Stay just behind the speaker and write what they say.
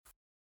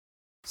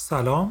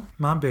سلام،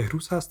 من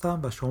بهروز هستم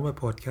و شما به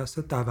پادکست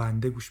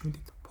درباره گوش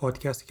میدید.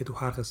 پادکستی که تو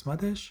هر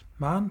قسمتش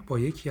من با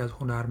یکی از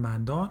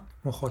هنرمندان،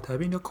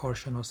 مخاطبین یا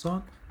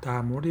کارشناسان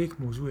در مورد یک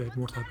موضوع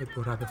مرتبط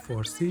با رپ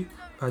فارسی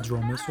و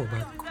جامعه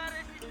صحبت میکنم.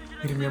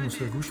 میریم یه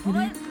موسیقی گوش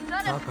میدیم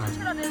و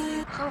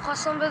برمیگردیم.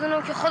 خواستم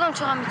بدونم که خودم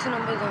چقدر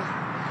میتونم بدم.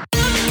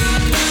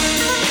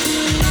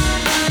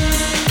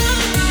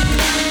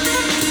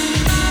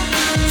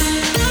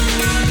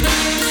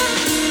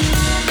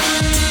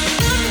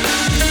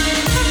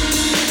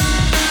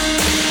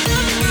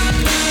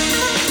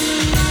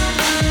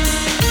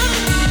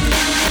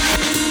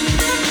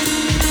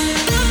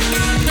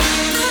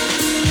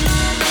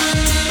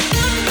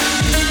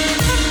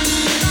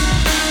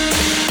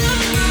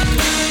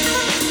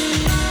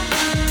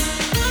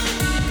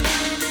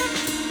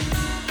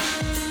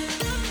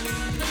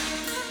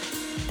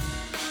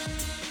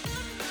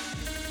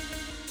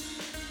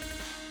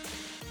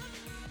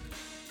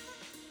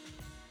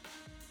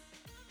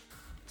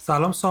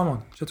 سلام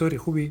سامان، چطوری؟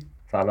 خوبی؟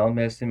 سلام،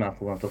 مرسی، من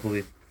خوبم. تو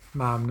خوبی؟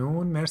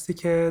 ممنون، مرسی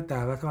که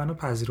دعوت منو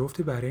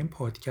پذیرفتی برای این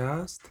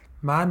پادکست.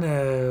 من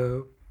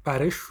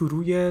برای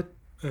شروع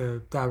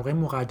در واقع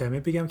مقدمه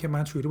بگم که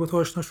من چجوری با تو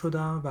آشنا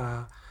شدم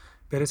و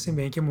برسیم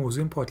به اینکه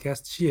موضوع این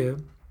پادکست چیه.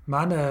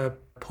 من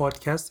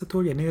پادکست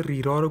تو یعنی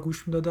ریرا رو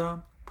گوش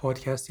میدادم.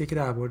 پادکستیه که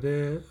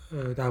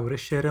درباره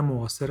شعر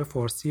معاصر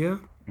فارسیه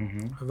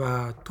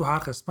و تو هر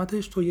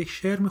قسمتش تو یک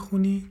شعر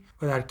میخونی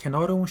و در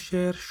کنار اون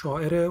شعر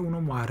شاعر اونو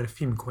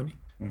معرفی میکنی.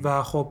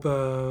 و خب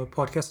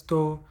پادکست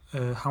تو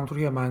همونطور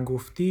که من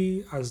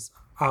گفتی از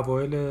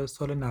اوایل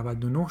سال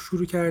 99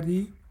 شروع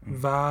کردی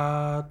و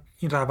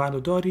این روند رو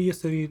داری، یه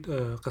سری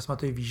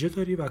قسمت‌های ویژه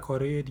داری و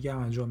کارهای دیگه هم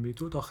انجام میدی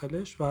تو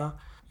داخلش و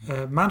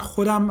من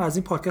خودم از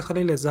این پادکست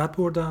خیلی لذت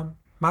بردم.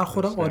 من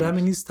خودم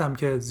آدمی نیستم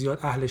که زیاد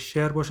اهل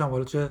شعر باشم،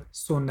 حالا چه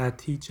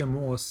سنتی چه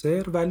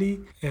معاصر،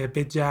 ولی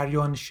به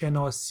جریان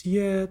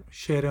شناسی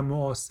شعر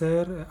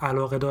معاصر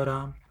علاقه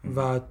دارم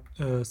و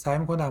سعی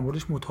میکنم در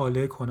موردش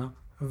مطالعه کنم.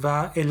 و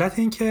علت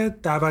این که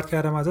دعوت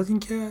کردم ازت این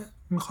که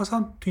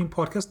میخواستم تو این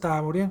پادکست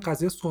در مورد این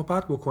قضیه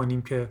صحبت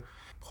بکنیم که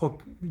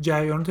خب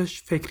جریانات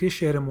فکری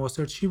شعر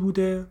معاصر چی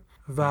بوده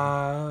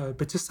و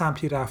به چه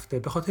سمتی رفته.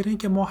 به خاطر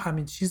اینکه ما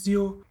همین چیزی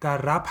رو در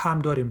رپ هم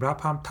داریم.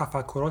 رپ هم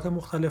تفکرات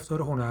مختلف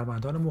داره،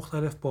 هنرمندان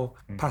مختلف با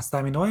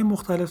پس‌زمینه‌های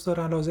مختلف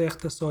دارن، لحاظ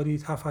اقتصادی،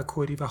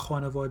 تفکری و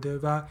خانواده،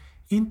 و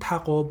این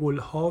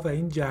تقابل‌ها و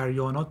این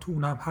جریانات تو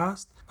اونم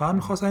هست. و من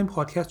می‌خواستم این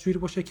پادکست جوری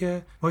باشه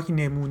که ما یک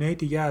نمونه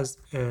دیگه از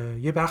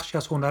یه بخشی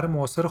از هنر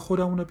معاصر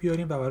خودمون رو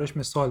بیاریم و براش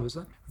مثال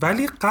بزنیم.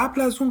 ولی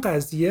قبل از اون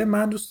قضیه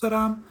من دوست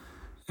دارم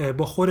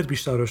با خودت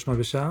بیشتر آشنا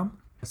بشم.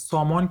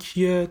 سامان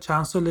کیه؟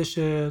 چند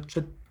سالشه؟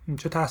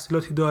 چه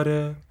تحصیلاتی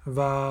داره؟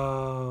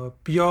 و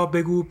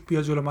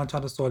بیا جلو من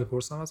چند سوال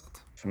پرسم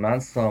ازت. من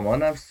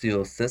سامانم،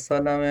 33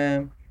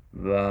 سالمه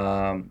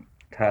و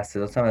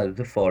تحصیلاتم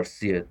ادبیات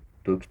فارسیه.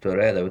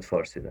 دکترای ادبیات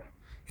فارسی دارم.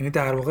 یعنی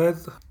در واقع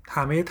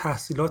همه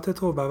تحصیلات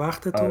تو و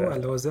وقت تو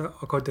علاوه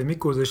آکادمیک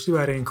گذاشتی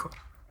برای این کار.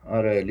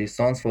 آره،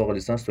 لیسانس، فوق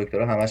لیسانس،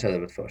 دکترا همش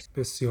ادبیات فارسی.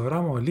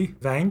 بسیارم عالی.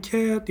 و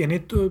اینکه یعنی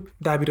تو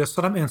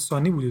دبیرستانم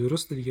انسانی بودی،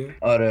 درسته دیگه؟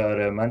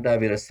 آره، من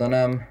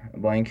دبیرستانم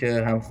با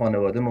اینکه هم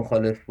خانواده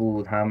مخالف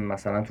بود، هم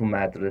مثلا تو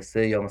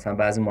مدرسه یا مثلا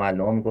بعضی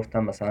معلمان میگفتن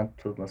مثلا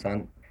تو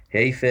مثلا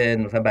حیفه،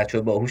 مثلا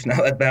بچه‌ها باهوش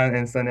نباید برن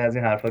انسانی، از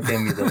این حرفا که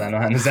میزدن و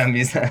هنوزم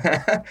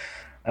میزنن.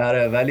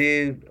 آره،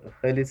 ولی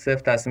خیلی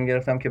سفت تصمیم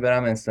گرفتم که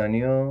برم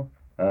انسانی و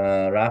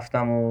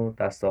رفتم و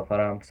دست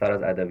آخرم سر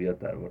از ادبیات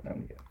در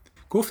بردم دیگه.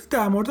 گفتی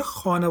در مورد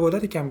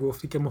خانوادت کم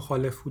گفتی که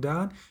مخالف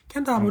بودن،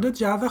 که در مورد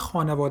جو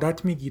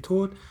خانوادت میگی.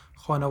 تو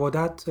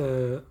خانوادت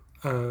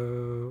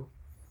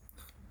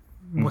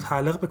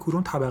متعلق به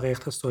کدوم طبقه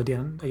اقتصادی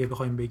هن اگه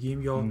بخوایم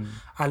بگیم، یا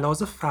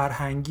علاوه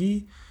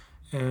فرهنگی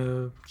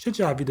چه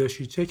جوی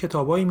داشتی؟ چه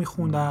کتابایی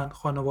میخوندن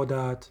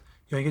خانوادت،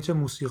 یا اینکه چه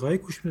موسیقایی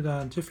گوش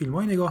میدن، چه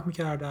فیلمایی نگاه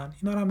میکردن؟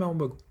 اینا رو هم بهمون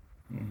بگو.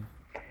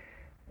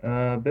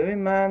 ببین،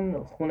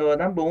 من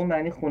خانواده‌ام به اون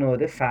معنی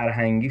خانواده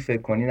فرهنگی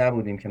فکر کنی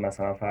نبودیم که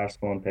مثلا فرض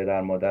کن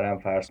پدر مادرم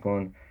فرض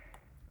کن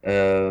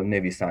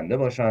نویسنده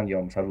باشن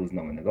یا مثلا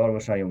روزنامه‌نگار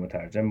باشن یا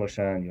مترجم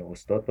باشن یا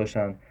استاد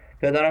باشن.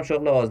 پدرم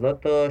شغل آزاد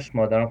داشت،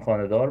 مادرم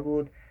خانه‌دار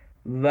بود،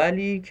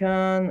 ولی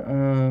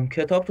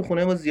کتاب تو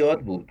خونه ما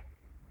زیاد بود.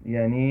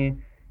 یعنی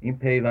این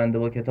پیونده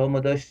با کتاب ما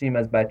داشتیم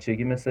از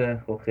بچگی. مثل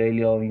خب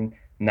خیلی این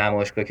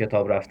نمایشگاه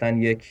کتاب رفتن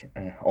یک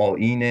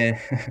آیین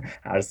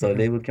هر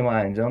ساله‌ای بود که ما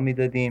انجام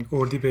میدادیم.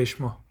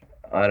 اردیبهشت ماه.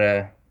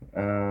 آره،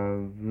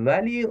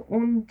 ولی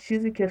اون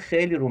چیزی که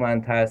خیلی رو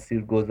من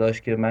تأثیر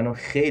گذاشت که منو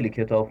خیلی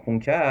کتاب خون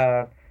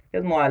کرد، یه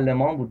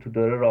معلمان بود تو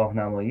دوره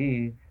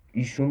راهنمایی.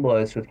 ایشون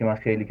باعث شد که من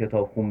خیلی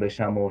کتاب خون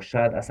بشم و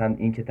شاید اصلا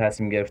این که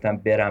تصمیم گرفتم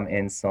برم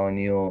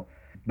انسانی و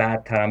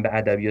بعدترم به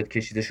ادبیات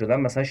کشیده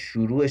شدم، مثلا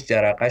شروعش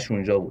جرقش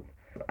اونجا بود.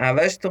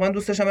 اولش تو من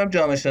دوست داشتم برم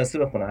جامعه شناسی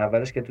بخونم.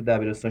 اولش که تو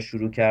دبیرستان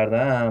شروع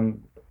کردم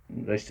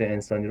رشته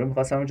انسانی رو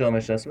می‌خواستم جامعه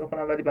شناسی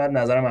بخونم، ولی بعد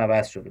نظرم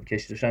عوض شد،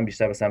 کشیده شدم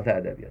بیشتر به سمت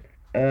ادبیات.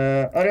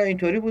 آره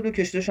اینطوری بود و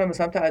کشیده شدم به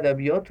سمت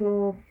ادبیات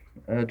و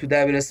تو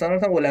دبیرستان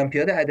رفتم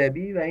المپیاد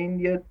ادبی و این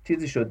یه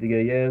چیزی شد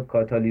دیگه، یه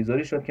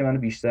کاتالیزوری شد که منو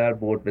بیشتر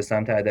برد به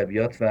سمت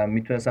ادبیات و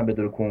میتونستم به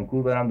دور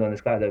کنکور برم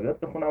دانشگاه ادبیات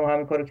بخونم و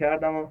همین کارو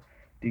کردم و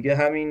دیگه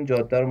همین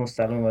جاده رو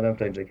مستقیم اومدم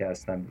تا اینجا که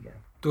هستم دیگه.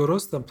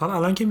 درسته. مثلا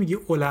الان که میگی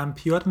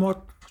المپیاد، ما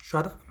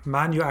شاید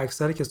من یا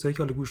اکثر کسایی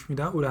که حالا گوش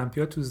میدن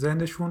المپیاد تو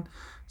ذهنشون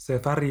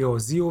صرفا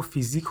ریاضی و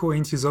فیزیک و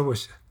این چیزا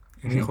باشه،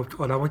 یعنی خب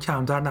آدما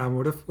کمتر در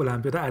مورد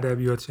المپیاد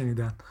ادبیات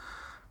شنیدن.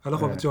 حالا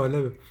خب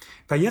جالبه.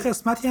 و یه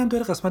قسمتی هم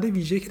داره، قسمت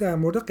ویژه‌ای که در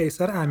مورد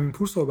قیصر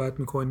امینپور صحبت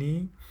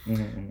می‌کنی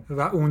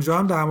و اونجا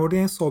هم در مورد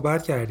این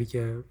صحبت کردی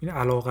که این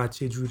علاقت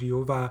چه جوریه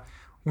و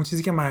اون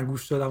چیزی که من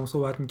گوش دادم و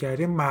صحبت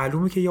می‌کردی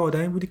معلومه که یه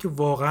آدمی بودی که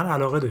واقعا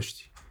علاقه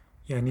داشتی،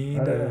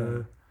 یعنی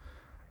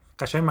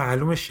قشنگ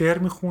معلومه شعر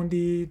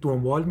می‌خوندی،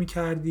 دنبال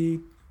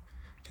می‌کردی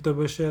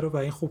کتاب شعر و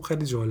این خوب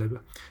خیلی جالبه.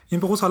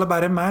 این به خصوص حالا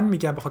برای من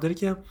میگم به خاطری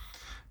که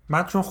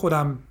من چون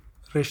خودم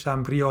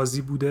رشتم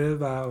ریاضی بوده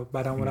و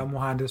بعدم اونم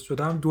مهندس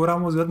شدم،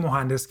 دورم و زیاد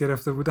مهندس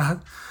گرفته بودن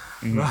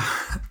و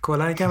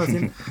کلا یکم از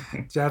این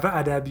جو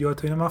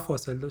ادبیات و اینا من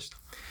فاصله داشتم.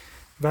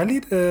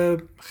 ولی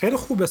خیلی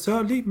خوب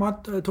بسیاری ما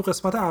تو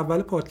قسمت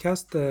اول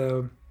پادکست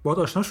باهات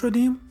آشنا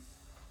شدیم.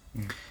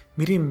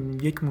 میریم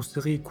یک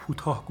موسیقی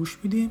کوتاه گوش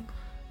میدیم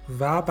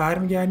و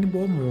برمیگردیم با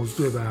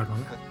موضوع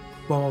برنامه.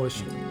 با ما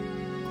باشید.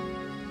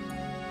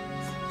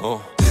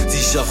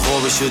 دیشب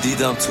خوابشو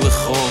دیدم تو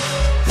خواب،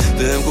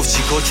 بهم گفت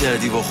چیکار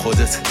کردی با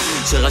خودت،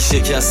 چقدر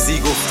شکستی،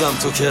 گفتم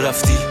تو که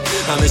رفتی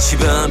همه چی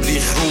به هم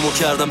ریخ، رومو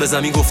کردم به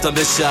زمین گفتم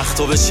به چخ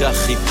تو به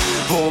چخیم،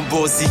 با اون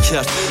بازی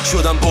کرد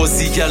شدم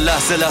بازیگر،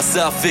 لحظه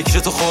لحظه فکر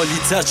تو خالی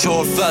تر،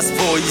 4 فصل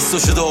پاییز تو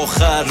شد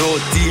آخر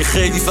رادی،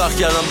 خیلی فرق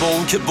کردم با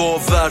اون که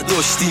باور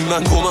داشتی،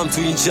 من گمم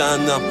تو این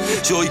جهنم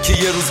جایی که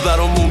یه روز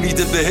برام امید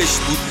بهشت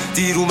بود،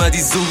 دیر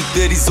اومدی زود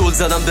بری، زل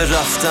زدم به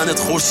رفتنت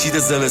خورشید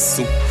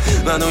زمستون،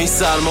 من و این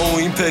سرما و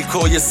این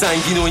پلکای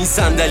سنگین و این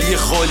صندلی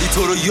خالی،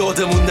 تو رو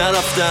یادمون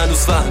نرفته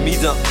هنوز،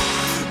 فهمیدم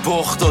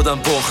باخت دادم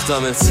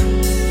باختمت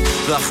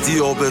وقتی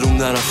آبروم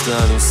نرفته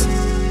هنوز،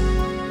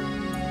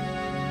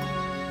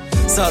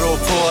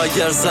 سراپا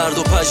اگر زرد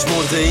و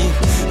پژمرده ایم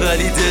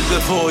ولی دل به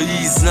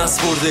پاییز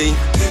نسپرده ایم،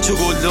 چو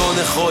گلدان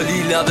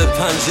خالی لب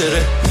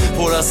پنجره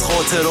پر از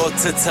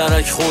خاطرات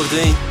ترک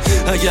خورده ایم،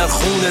 اگر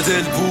خون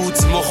دل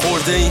بود ما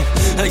خورده ایم،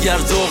 اگر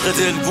داغ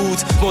دل بود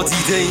ما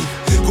دیده ایم،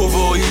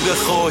 گواهی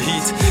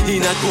بخواهید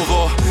اینک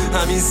گواه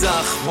همین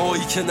زخم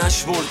هایی که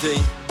نشمرده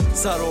ایم،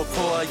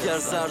 سراپا اگر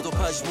زرد و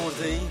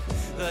پژمرده ایم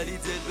ولی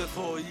دل به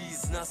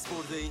پاییز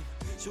نسپرده ایم،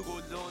 چو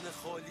گلدان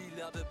خالی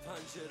لب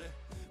پنجره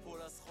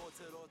پر از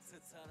خاطرات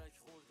ترک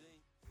خورده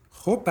ایم.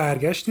 خب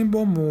برگشتیم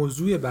با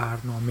موضوع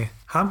برنامه.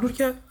 همونطور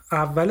که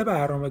اول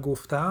برنامه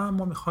گفتم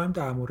ما میخوایم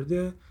در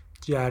مورد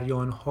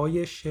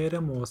جریانهای شعر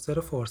معاصر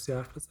فارسی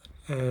حرف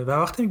بزنیم و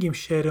وقتی میگیم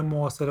شعر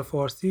معاصر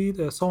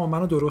فارسی، سامان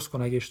منو درست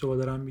کن اگه اشتباه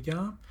دارم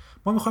میگم،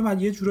 ما میخوایم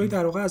از یه جورایی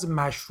در واقع از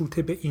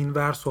مشروطه به این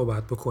ور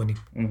صحبت بکنیم،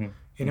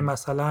 یعنی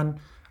مثلا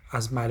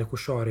از ملک و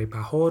شاعر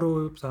بهار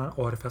و مثلا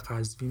عارف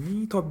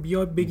قزوینی تا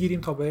بیا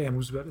بگیریم تا به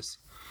امروز برسیم.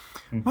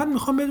 من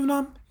میخوام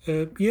بدونم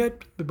یه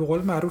به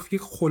قول معروف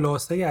یک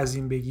خلاصه از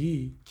این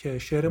بگی که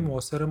شعر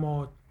معاصر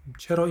ما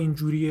چرا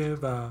اینجوریه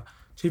و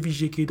چه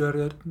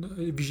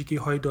ویژگی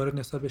هایی داره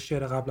نسبت به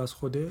شعر قبل از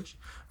خودش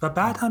و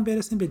بعد هم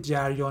برسیم به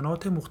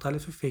جریانات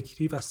مختلف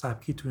فکری و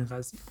سبکی تو این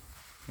قضیه.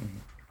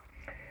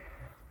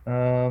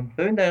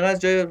 ببین دقیقا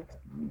از جای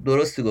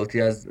درستی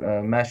گفتی، از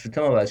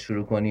مشروطه ما باید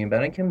شروع کنیم،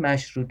 برای اینکه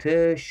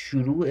مشروطه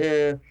شروع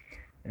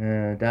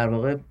در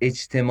واقع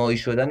اجتماعی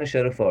شدن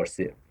شعر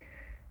فارسیه،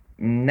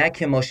 نه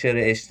که ما شعر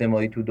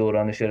اجتماعی تو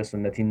دوران شعر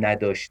سنتی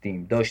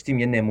نداشتیم، داشتیم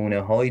یه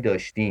نمونه هایی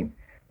داشتیم،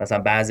 مثلا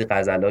بعضی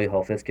غزل‌های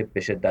حافظ که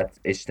به شدت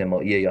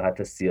اجتماعیه یا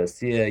حتی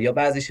سیاسیه یا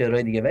بعضی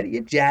شعرهای دیگه، ولی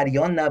یه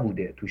جریان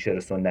نبوده تو شعر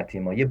سنتی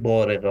ما، یه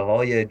بارقه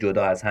های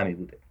جدا از همی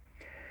بوده.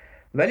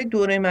 ولی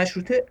دوره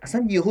مشروطه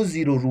اصلا یهو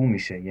زیر و رو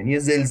میشه، یعنی یه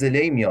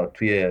زلزله‌ای میاد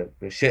توی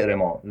شعر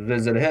ما،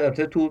 زلزله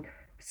البته تو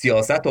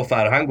سیاست و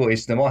فرهنگ و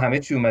اجتماع همه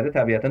چی اومده،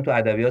 طبیعتا تو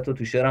ادبیات و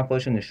تو شعر هم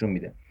خودش نشون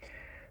میده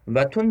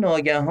و تو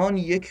ناگهان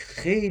یک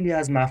خیلی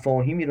از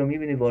مفاهیمی رو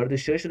میبینی وارد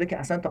شعر شده که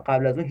اصلا تا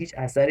قبل از اون هیچ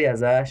اثری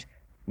ازش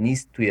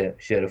نیست توی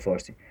شعر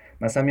فارسی.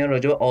 مثلا میان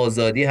راجع به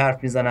آزادی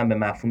حرف میزنن به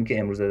مفهومی که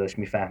امروز ازش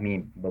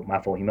میفهمیم، با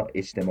مفاهیم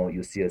اجتماعی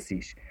و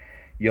سیاسیش،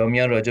 یا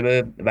میان راجع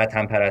به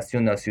وطن پرستی و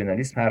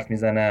ناسیونالیسم حرف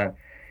میزنن،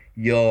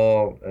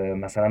 یا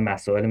مثلا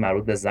مسائل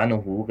مربوط به زن و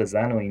حقوق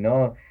زن و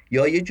اینا،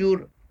 یا یه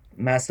جور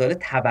مسائل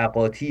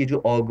طبقاتی، یه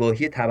جور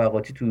آگاهی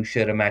طبقاتی تو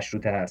شعر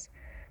مشروطه هست.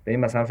 ببین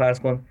مثلا فرض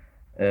کن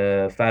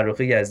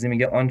فرخی یزدی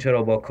میگه آنچه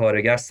را با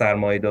کارگر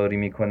سرمایه‌داری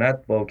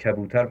میکند با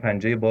کبوتر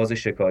پنجه باز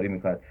شکاری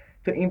میکند.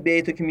 تو این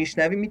بیتو که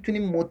میشنوی میتونی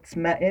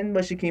مطمئن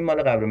باشی که این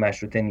مال قبل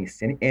مشروطه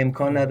نیست، یعنی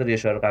امکان نداره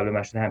شاعر قبل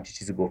مشروطه همچین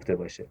چیزی گفته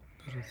باشه.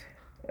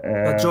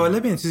 و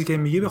جالب این چیزی که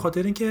میگه به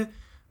خاطر اینکه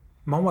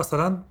ما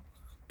مثلا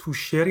تو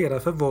شعر یه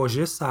دفعه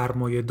واژه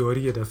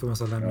سرمایه‌داری یه دفعه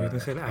مثلا میاد،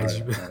 خیلی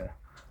عجیبه.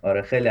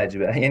 آره خیلی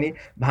عجیبه، یعنی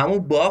همون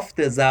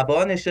بافت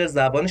زبان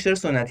شعر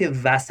سنتی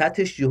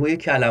وسطش یهو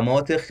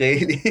کلمات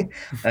خیلی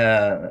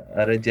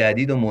آره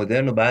جدید و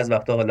مدرن و بعض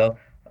وقتا حالا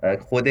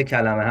خود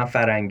کلمه هم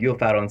فرنگی و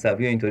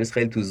فرانسوی و اینطوری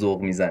خیلی تو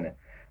ذوق میزنه.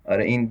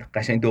 آره این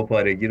قشنگ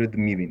دوپارگی رو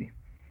میبینیم.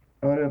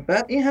 آره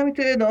بعد این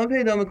همینطور ادامه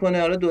پیدا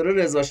میکنه. حالا دوره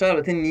رضا شاه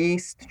البته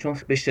نیست چون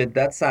به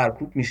شدت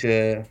سرکوب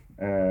میشه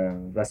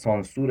و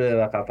سانسوره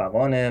و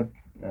خفقانه،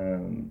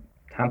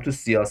 هم تو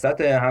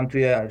سیاسته هم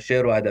توی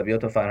شعر و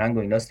ادبیات و فرهنگ و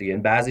ایناست دیگه.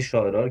 بعضی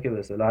شاعرها رو که به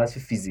اصطلاح حذف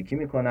فیزیکی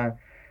میکنن،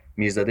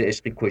 میرزاده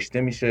عشقی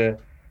کشته میشه،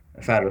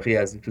 فرخی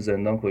یزدی تو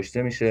زندان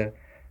کشته میشه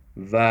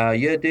و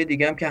یه عده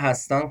دیگه هم که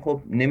هستن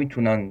خب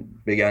نمیتونن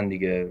بگن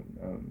دیگه،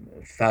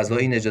 فضا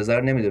این اجازه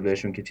رو نمیده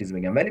بهشون که چیز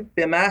بگن. ولی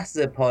به محض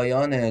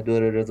پایان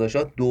دوره رضا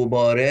شاه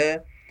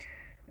دوباره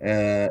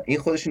این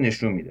خودش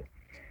نشون میده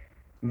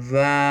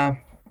و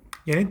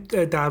یعنی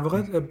در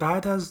واقع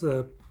بعد از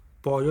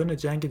پایان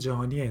جنگ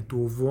جهانی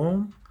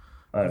دوم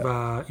و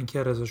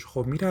اینکه رضا شاه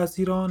خب میره از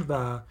ایران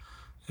و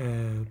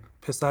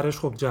پسرش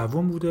خب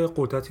جوان بوده،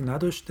 قدرتی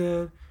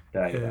نداشته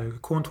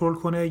کنترل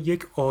کنه،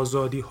 یک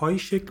آزادی هایی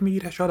شکل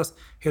میگیره شاید از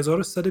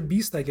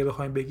 1320 اگه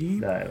بخوایم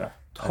بگیم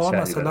تا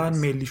مثلا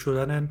ملی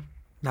شدن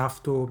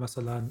نفت و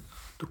مثلا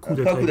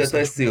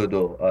کودتای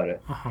 32.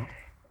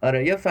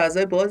 آره یه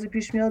فضای بازی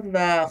پیش میاد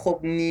و خب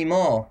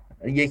نیما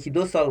یکی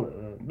دو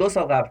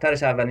سال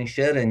قبلترش اولین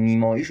شعر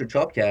نیماییشو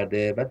چاپ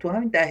کرده و تو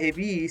همین دهه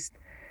 20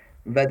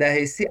 و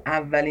دهه 30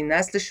 اولین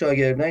نسل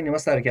شاگردای نیما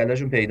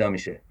سرکله‌شون پیدا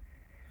میشه.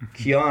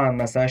 کیان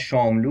مثلا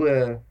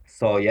شاملو،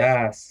 سایه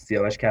است،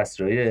 سیاوش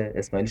کسرایی،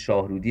 اسماعیل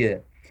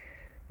شاهرودیه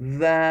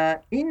و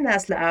این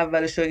نسل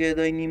اول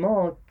شاگردای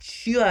نیما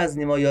چی رو از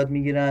نیما یاد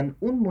میگیرن؟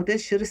 اون مدل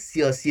شعر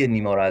سیاسی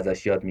نیما رو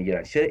ازش یاد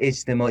میگیرن، شعر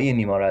اجتماعی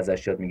نیما رو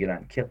ازش یاد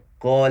میگیرن که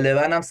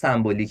غالبا هم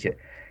سمبولیکه.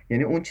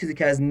 یعنی اون چیزی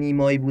که از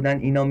نیمایی بودن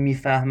اینا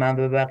میفهمن و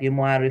به بقیه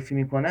معرفی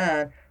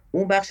میکنن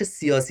اون بخش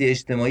سیاسی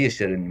اجتماعی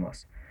شعر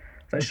نیماست.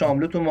 مثلا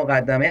شاملو تو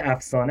مقدمه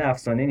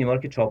افسانه نیما رو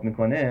که چاپ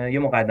میکنه یه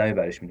مقدمه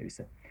برش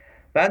مینویسه،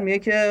 بعد میگه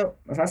که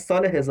مثلا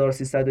سال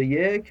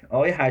 1301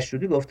 آقای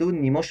هشتودی گفته بود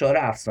نیما شاعر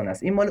افسانه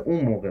است. این مال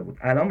اون موقع بود.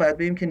 الان باید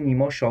بگیم که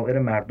نیما شاعر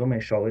مردم،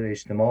 شاعر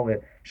اجتماع،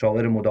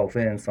 شاعر مدافع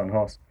انسان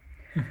هاست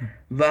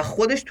و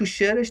خودش تو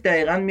شعرش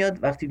دقیقاً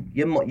میاد وقتی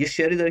یه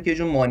شعری داره که یه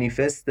جور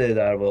مانیفسته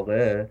در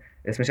واقع،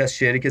 اسمش از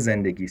شعری که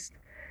زندگی است.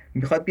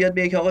 میخواد بیاد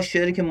بگه که آقا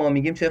شعری که ما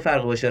میگیم چه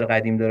فرقی با شعر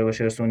قدیم داره با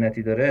شعر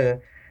سنتی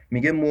داره.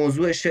 میگه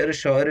موضوع شعر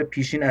شاعر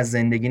پیشین از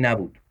زندگی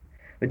نبود.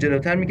 و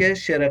جلوتر میگه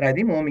شعر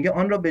قدیم و میگه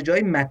آن را به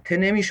جای مته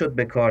نمیشد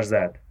به کار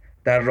زد،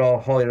 در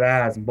راه‌های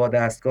رزم با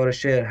دستکار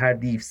شعر هر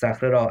دیو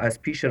صخره را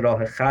از پیش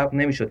راه خلق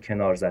نمیشد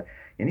کنار زد.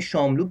 یعنی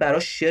شاملو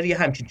برای شعر یه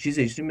همچین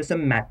چیزی مثل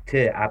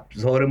مته،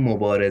 ابزار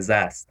مبارزه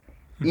است.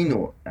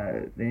 اینو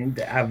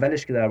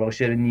اولش که در واقع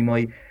شعر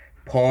نیمایی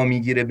پا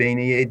میگیره بین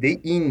یه عده،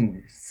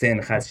 این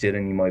سنخ از شعر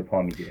نیمایی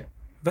پا میگیره.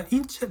 و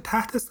این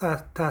تحت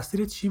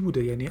تاثیر چی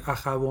بوده؟ یعنی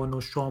اخوان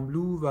و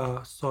شاملو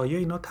و سایه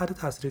اینا تحت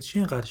تاثیر چی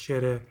اینقدر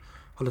شعر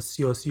حالا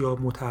سیاسی یا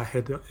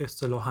متحد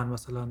اصطلاحاً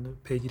مثلا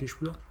پیگیرش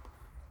بودن؟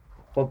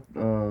 خب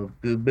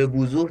به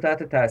وضوح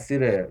تحت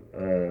تاثیر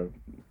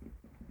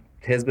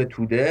حزب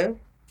توده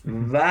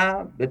و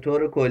به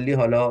طور کلی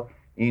حالا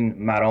این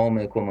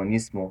مرام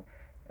کمونیسم و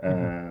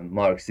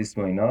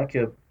مارکسیسم و اینا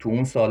که تو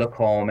اون سالا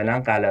کاملا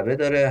غلبه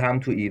داره، هم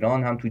تو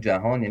ایران هم تو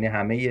جهان.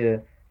 یعنی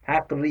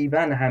تقریبا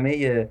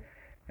همه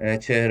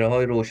چهره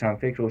های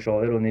روشنفکر و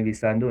شاعر و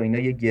نویسنده و اینا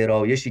یه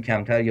گرایشی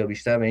کمتر یا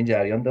بیشتر به این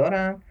جریان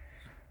دارن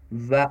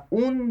و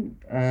اون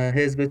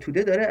حزب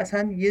توده داره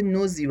اصلا یه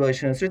نوع زیبایی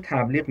شناسی رو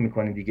تبلیغ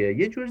میکنه دیگه.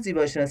 یه جور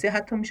زیبایی شناسی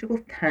حتی میشه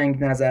گفت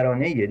تنگ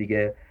نظرانه ایه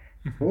دیگه.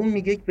 اون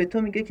میگه به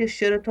تو میگه که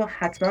شعر تو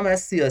حتما باید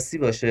سیاسی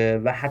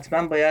باشه و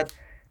حتما باید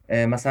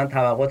مثلا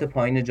طبقات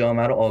پایین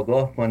جامعه رو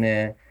آگاه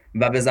کنه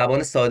و به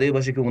زبان ساده‌ای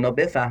باشه که اونا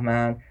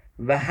بفهمن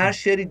و هر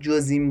شعری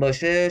جز این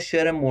باشه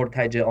شعر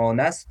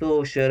مرتجعانه است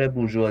و شعر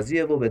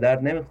بورژوازیه و به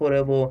درد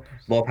نمیخوره و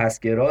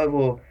واپسگراه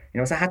و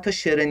یعنی مثلا حتی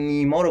شعر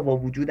نیما رو با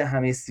وجود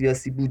همه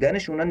سیاسی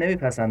بودنش اونا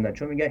نمیپسندن،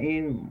 چون میگن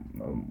این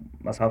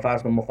مثلا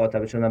فرض کن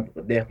مخاطب شدن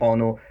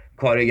دهقان و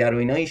کارگر و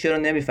اینا این شعر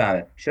رو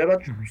نمیفهمه. شعر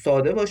باید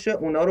ساده باشه،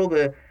 اونا رو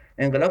به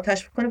انقلاب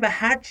تشویق کنه و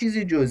هر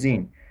چیزی جز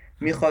این،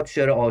 میخواد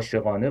شعر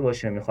عاشقانه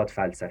باشه، میخواد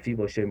فلسفی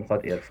باشه،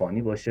 میخواد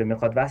عرفانی باشه،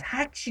 میخواد واسه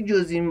هر چی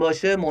جز این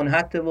باشه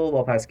منحت و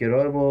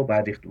واپسگراه و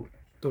بعدیخ دور.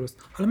 درست.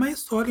 حالا من یه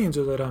سوالی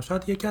اینجا دارم،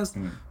 شاید یکی از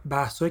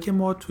بحثایی که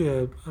ما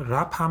توی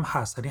رپ هم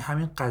هست، یعنی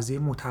همین قضیه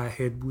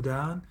متحد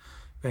بودن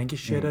و اینکه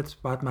شعرت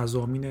باید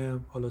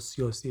مضامین حالا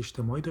سیاسی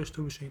اجتماعی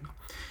داشته باشه اینا.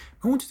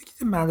 اون چیزی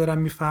که من دارم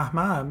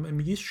میفهمم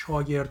میگه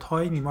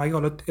شاگردهای نیما، اگه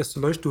حالا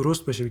اصطلاحش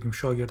درست بشه بگیم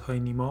شاگردهای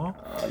نیما،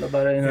 حالا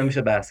برای اینا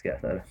میشه بحث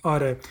کرد.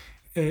 آره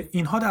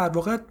اینها در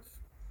واقع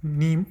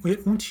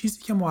اون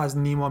چیزی که ما از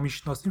نیما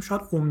میشناسیم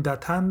شاید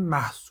عمدتاً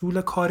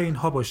محصول کار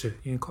اینها باشه،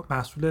 این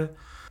محصول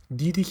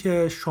دیدی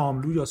که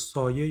شاملو یا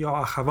سایه یا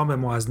اخوان به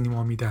ما از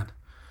نیما میدن.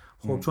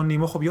 خب چون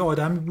نیما خب یه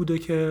آدمی بوده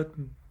که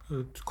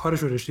کارش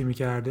رو رشته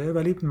میکرده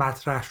ولی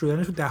مطرح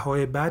شدنش تو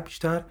دهه‌های بعد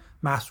بیشتر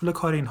محصول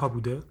کار اینها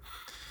بوده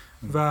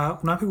و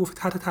اونا که گفتی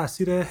تحت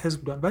تاثیر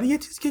حزب بودن. ولی یه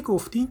چیزی که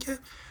گفتین که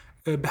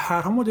به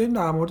هر حال ما داریم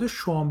در مورد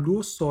شاملو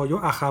و سایه و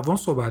اخوان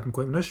صحبت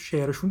میکنیم، اونا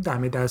شعرشون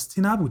دم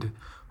دستی نبوده.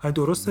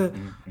 درسته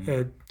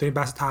داریم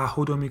بحث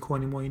تعهد رو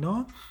میکنیم و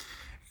اینا.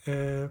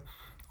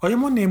 آیا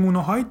ما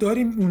نمونه‌هایی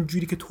داریم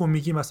اونجوری که تو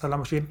میگی مثلا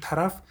باشه این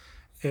طرف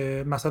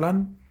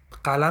مثلا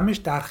قلمش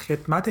در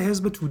خدمت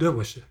حزب توده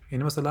باشه،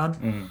 یعنی مثلا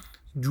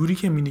جوری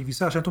که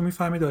می‌نویسه اصلا تو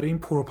می‌فهمی داره این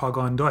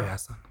پروپاگاندای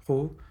هستن،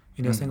 خب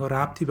این اصلا انگار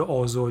ربطی به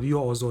آزادی و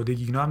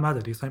آزادگی اینا هم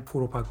نداره، اصلا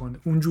پروپاگاندا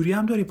اونجوری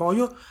هم داریم.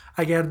 آیا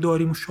اگر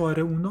داریم شاعر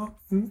اونا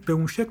به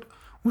اون شکل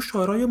اون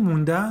شاعرای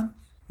موندن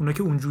اونا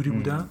که اونجوری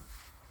بودن؟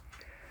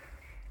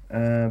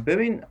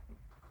 ببین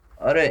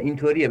آره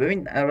اینطوریه.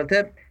 ببین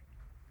البته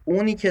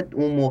اونی که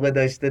اون موقع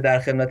داشته در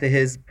خدمت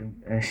حزب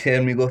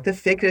شعر میگفته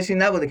فکرش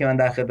این نبوده که من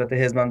در خدمت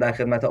حزبم در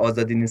خدمت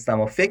آزادی نیستم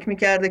و فکر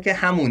میکرده که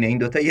همونه، این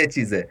دوتا یه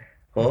چیزه.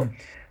 خب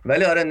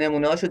ولی آره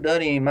نمونه هاشو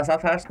داریم. مثلا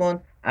فرض کن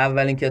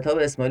اولین کتاب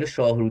اسماعیل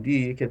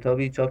شاهرودی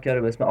کتابی چاپ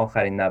کرده به اسم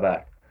آخرین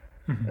نبرد،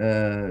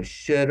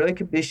 شعرهایی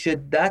که به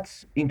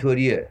شدت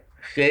اینطوریه،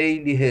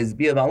 خیلی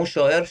حزبیه و اون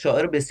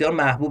شاعر بسیار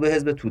محبوب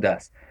حزب توده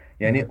است،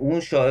 یعنی اون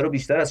شاعر رو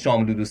بیشتر از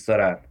شاملو دوست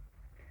دارن.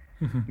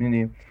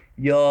 می‌بینی؟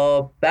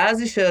 یا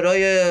بعضی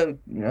شعرهای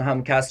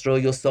هم کسرا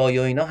یا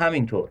سایه اینا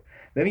همینطور.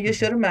 ببین یه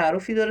شعر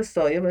معروفی داره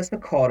سایه به اسم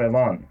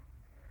کاروان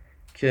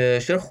که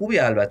شعر خوبی،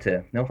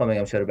 البته نمیخوام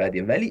بگم شعر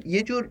بدیه، ولی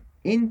یه جور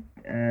این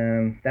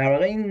در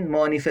واقع این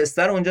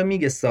مانیفسته رو اونجا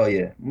میگه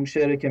سایه، اون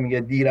شعری که میگه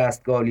دیر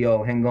است گالیا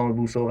و هنگام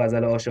بوسه و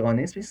غزل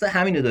عاشقانه نیست، مثلا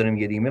همینو داره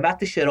میگه دیگه،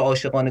 وقتی شعر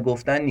عاشقانه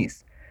گفتن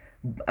نیست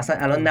اصلا،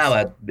 الان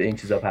نباید به این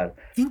چیزا پرد.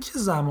 این چه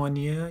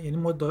زمانیه؟ یعنی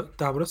ما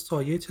درباره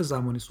سایه چه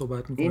زمانی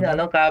صحبت می‌کنیم؟ این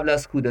الان قبل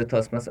از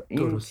کودتاست. مثلا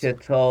این درست.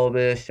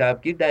 کتاب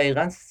شبگیر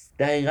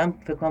دقیقاً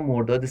فکر کنم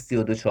مرداد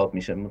 32 چاپ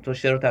میشه. تو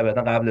شعر رو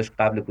طبیعتاً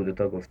قبل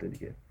کودتا گفته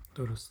دیگه.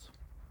 درست.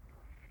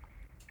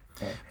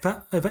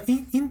 و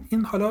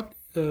این حالا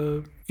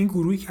این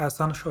گروهی که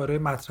اصلا شاعرای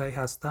مطرحی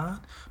هستن،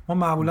 ما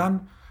معمولاً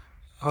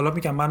حالا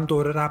میگم من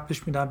دوره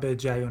ربطش میدم به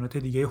جریانات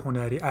دیگه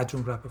هنری از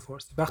جمله رپ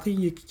فارسی. وقتی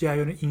یک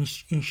جریان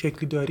این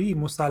شکلی داری،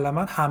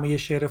 مسلماً همه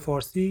شعر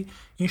فارسی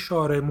این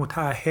شاعر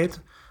متعهد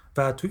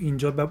و تو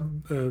اینجا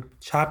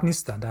چپ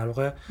نیستن، در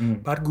واقع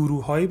بر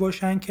گروه‌هایی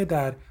باشن که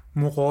در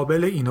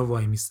مقابل اینا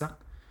وای میستن.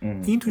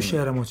 این تو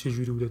شعر ما چه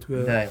جوری بوده تو؟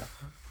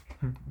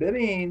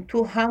 ببین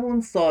توی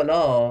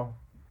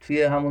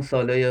همون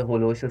سالای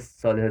هولوش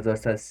سال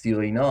 1330 و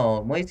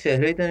اینا ما یه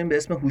چهره‌ای داریم به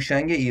اسم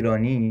هوشنگ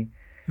ایرانی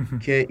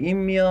که این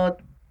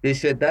میاد به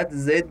شدت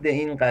ضد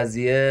این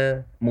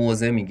قضیه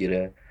موضع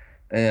میگیره.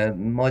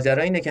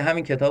 ماجرا اینه که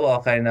همین کتاب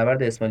آخرین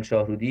نبرد اسماعیل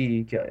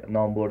شاهرودی که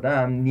نام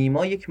بردم،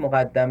 نیما یک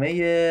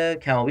مقدمه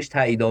کمابیش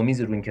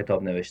تاییدآمیز رو این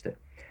کتاب نوشته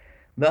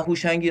و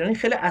هوشنگ ایرانی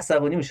خیلی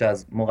عصبانی میشه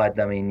از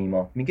مقدمه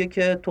نیما، میگه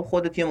که تو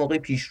خودت یه موقع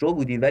پیشرو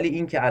بودی ولی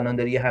این که الان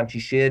داری یه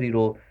همچین شعری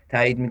رو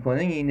تایید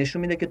میکنه این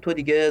نشون میده که تو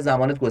دیگه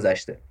زمانت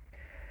گذشته.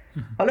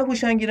 حالا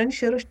هوشنگ ایرانی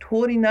شعرش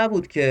طوری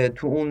نبود که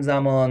تو اون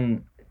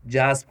زمان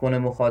جذب کنه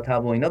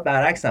مخاطب و اینا،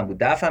 برعکس هم بود،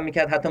 دفع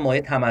میکرد، حتی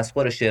مایه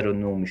تمسخر شعر و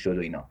نو میشد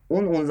و اینا.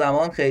 اون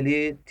زمان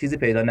خیلی چیزی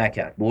پیدا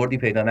نکرد، بردی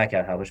پیدا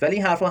نکرد حرفش، ولی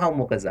این حرفا همون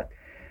موقع زد.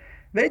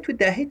 ولی تو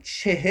دهه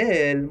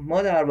 40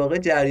 ما در واقع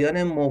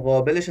جریان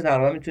مقابلش رو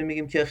تقریبا میتونیم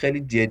بگیم که خیلی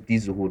جدی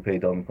ظهور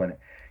پیدا میکنه.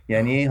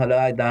 یعنی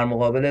حالا در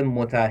مقابل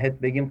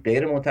متحد بگیم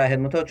غیر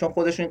متحد، چون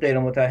خودشون غیر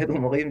متحد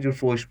اون موقع اینجور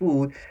فوش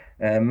بود،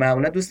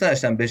 معمولا دوست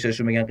نداشتن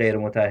بهشون بگن غیر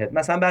متحد.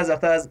 مثلا بعضی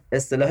وقتا از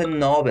اصطلاح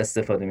ناب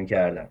استفاده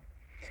میکردن،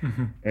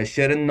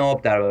 شعر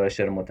ناب در برابر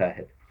شعر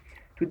متحد.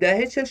 تو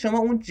دهه 40 شما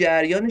اون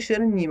جریان شعر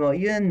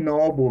نیمایی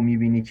نابو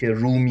میبینی که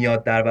رو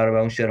میاد در برابر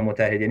اون شعر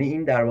متحد، یعنی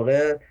این در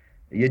واقع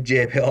یه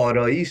جبهه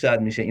آرایی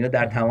شاید میشه. اینا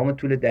در تمام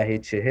طول دهه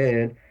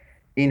 40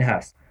 این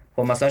هست.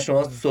 خب مثلا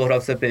شما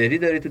سهراب سپهری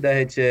داری تو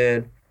دهه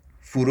 40،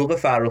 فروغ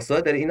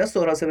فرخزاد داری. اینا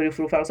سهراب سپهری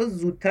فروغ فرخزاد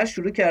زودتر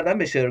شروع کردن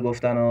به شعر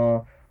گفتن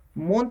ها،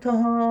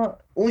 منتها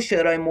اون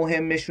شعرهای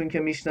مهمشون که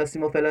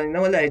میشناسیم و فلان اینا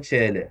مال دهه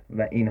 40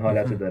 و این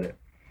حالتو داره.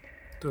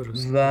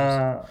 درست.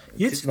 و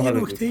یه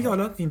نکته‌ای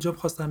حالا اینجا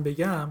خواستم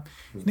بگم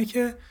اینه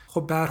که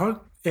خب به هر حال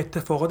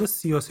اتفاقات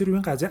سیاسی روی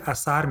این قضیه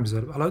اثر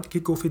میذاره. حالا که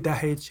گفتی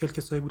دهه 40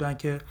 کسایی بودن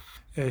که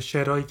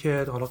شعرهایی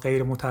که حالا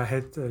غیر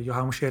متحد یا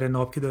همون شعر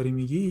ناب که داری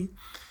میگی،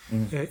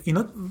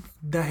 اینا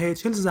دهه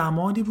 40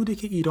 زمانی بوده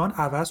که ایران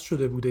عوض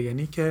شده بوده،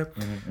 یعنی که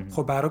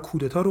خب برای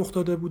کودتا رخ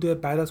داده بوده،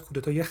 بعد از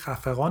کودتا یه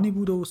خفقانی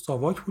بوده و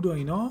ساواک بوده و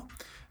اینا،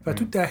 و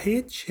تو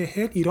دهه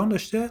 40 ایران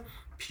داشته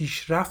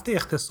پیشرفت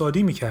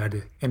اقتصادی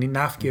میکرده، یعنی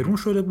نفت گرون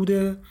شده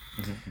بوده،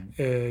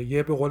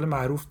 یه به قول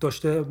معروف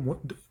داشته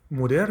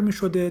مدرن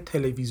میشده،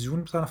 تلویزیون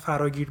مثلا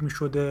فراگیر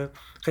میشده،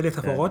 خیلی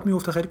اتفاقات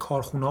میفته، خیلی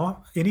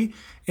کارخونه‌ها، یعنی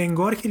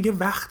انگار که دیگه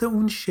وقت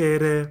اون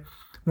شعر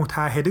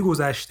متحده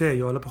گذشته،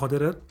 یا حالا به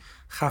خاطر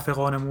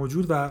خفقان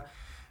موجود و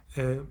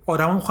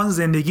آدما میخوان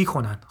زندگی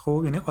کنن.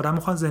 خب یعنی آدما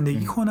میخوان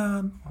زندگی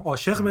کنن،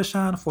 عاشق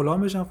بشن،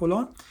 فلان بشن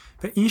فلان،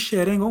 و این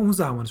شعر انگار اون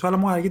زمانه. حالا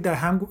ما اگه در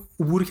هم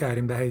عبور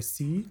کردیم دهه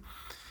 30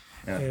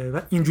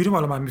 و اینجوری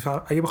حالا من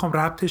میفهمم اگه بخوام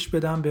ربطش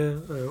بدم به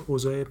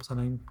اوضاع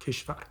مثلا این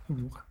کشور اون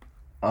موقع.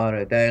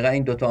 آره دقیقاً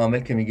این دوتا عامل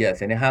که میگی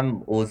هست، یعنی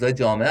هم اوضاع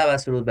جامعه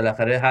عوض شد،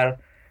 بالاخره هر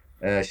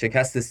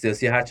شکست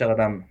سیاسی هر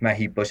چقدر هم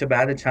مهیب باشه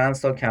بعد چند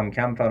سال کم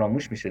کم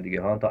فراموش میشه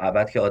دیگه ها، تا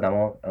ابد که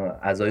آدما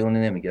عزای اون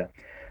نمیگیرن.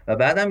 و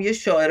بعدم یه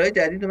شاعرای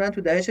جدید من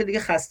تو دهه 40 دیگه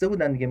خسته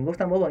بودن دیگه،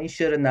 میگفتن بابا این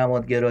شعر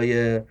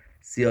نمادگرای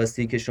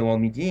سیاسی که شما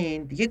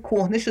میگین دیگه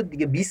کهنه شد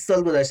دیگه. 20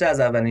 سال گذشته از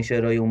اولین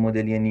شعرهای اون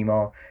مدلی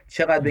نیما.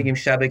 چقدر بگیم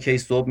شب کی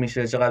صبح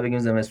میشه، چقدر بگیم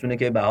زمستونه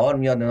که بهار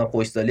میاد، نه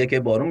خوشسالیه که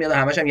بارون میاد،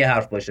 همش هم یه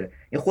حرف باشه.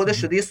 این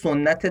خودش شده یه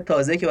سنت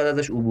تازه‌ای که بعد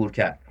ازش عبور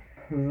کرد.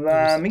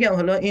 و میگم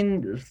حالا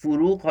این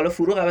فروغ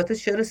البته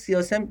شعر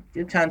سیاسی هم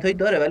چند تایی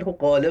داره ولی خب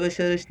قالب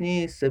شعرش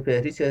نیست.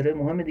 سپهری چهره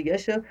مهم دیگه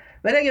شه.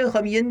 ولی اگه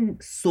بخوام یه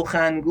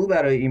سخنگو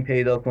برای این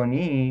پیدا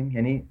کنیم،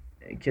 یعنی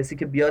کسی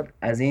که بیاد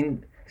از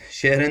این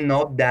شعر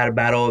ناب در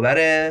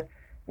برابر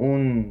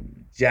اون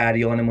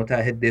جریان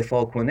متحد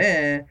دفاع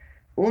کنه،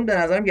 اون به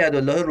نظرم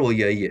یدالله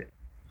رویاییه.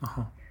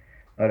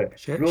 آره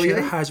شعر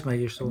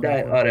حجمش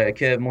آره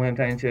که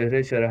مهمترین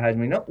چهره شعر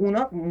حجم اینا،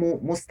 اونا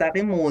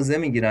مستقیم موضع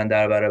میگیرن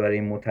در برابر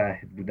این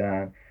متحد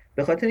بودن،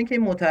 به خاطر اینکه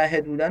این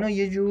متحد بودن رو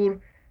یه جور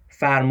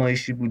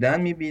فرمایشی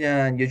بودن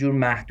میبینن، یه جور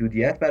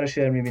محدودیت برای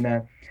شعر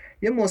میبینن.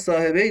 یه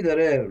مصاحبه‌ای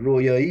داره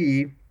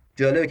رویایی،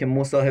 جالبه که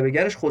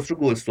مصاحبه‌گرش خسرو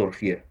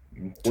گلسرخیه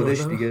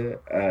خودش دیگه.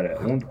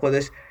 آره اون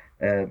خودش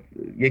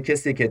یه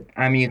کسی که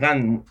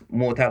عمیقاً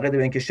معتقده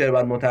به اینکه شعر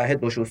باید متحد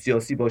باشه و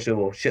سیاسی باشه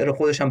و شعر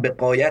خودش هم به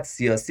غایت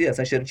سیاسی،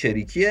 اصلا شعر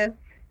چریکیه.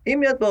 این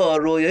میاد با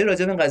رویایی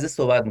راجع به این قضیه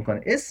صحبت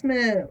میکنه. اسم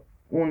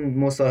اون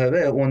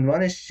مصاحبه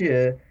عنوانش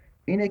چیه؟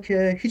 اینه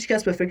که هیچ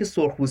کس به فکر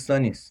سرخپوستا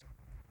نیست.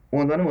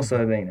 عنوان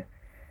مصاحبه اینه.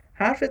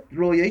 حرف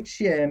رویایی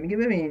چیه؟ میگه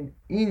ببین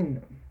این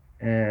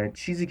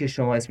چیزی که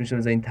شما اسمش رو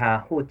میذارین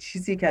تعهد،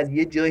 چیزی که از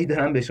یه جایی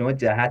دارن به شما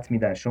جهت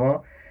میدن.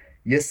 شما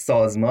یه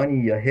سازمانی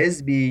یا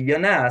حزبی یا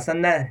نه اصلا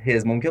نه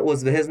حزب، ممکن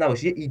عضو حزب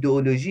نباشی، یه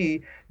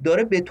ایدئولوژی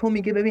داره به تو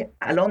میگه ببین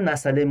الان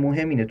مسئله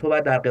مهم اینه، تو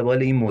باید در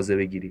قبال این موضع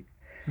بگیری.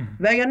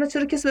 وگرنه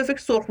چرا کسی به فکر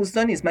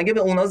سرخپوستا نیست؟ مگه به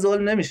اونا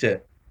ظلم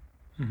نمیشه؟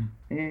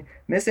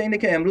 مثل اینه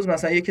که امروز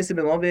مثلا یه کسی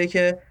به ما بگه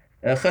که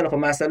خیلی خب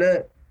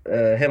مسئله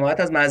حمایت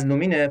از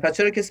مظلومینه، پس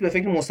چرا کسی به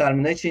فکر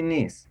مسلمانای چین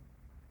نیست؟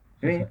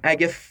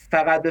 اگه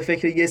فقط به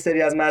فکر یه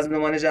سری از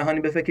مظلومان جهانی،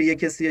 به فکر یه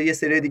کسی یا یه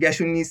سری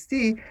دیگه‌شون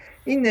نیستی،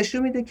 این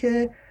نشون میده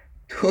که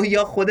تو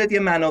یا خودت یه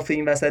منافع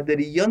این وسط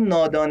داری یا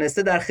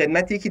نادانسته در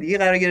خدمت یکی دیگه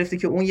قرار گرفتی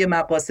که اون یه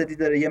مقاصدی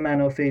داره، یه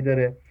منافعی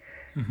داره.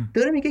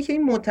 داره میگه که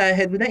این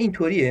متحد بودن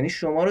اینطوریه، یعنی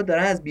شما رو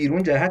دارن از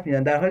بیرون جهت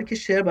میدن، در حالی که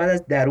شعر باید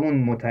از درون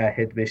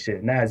متحد بشه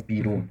نه از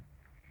بیرون.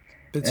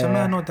 به چه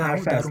معنا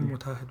درون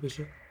متحد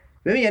بشه؟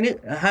 ببین یعنی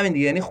همین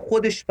دیگه، یعنی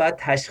خودش باید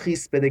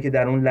تشخیص بده که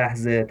در اون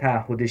لحظه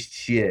تعهدش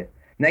چیه،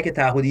 نه که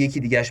تعهد یکی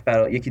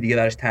دیگه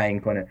براش تعیین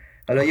کنه.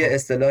 حالا یه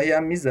اصطلاحی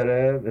هم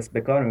میذاره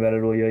به کار میبره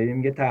رویایی،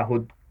 میگه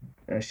تعهد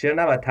شعر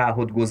نباید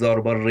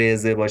تعهدگذار با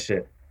رزه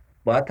باشه،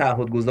 باید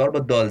تعهدگذار با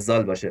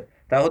دالزال باشه.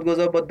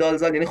 تعهدگذار با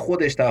دالزال یعنی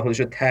خودش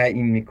تعهدشو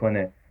تعیین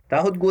میکنه،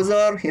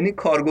 تعهدگذار یعنی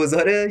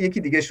کارگزار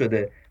یکی دیگه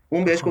شده،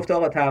 اون بهش گفته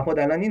آقا تعهد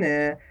الان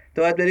اینه،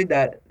 تو باید بری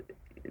در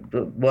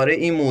باره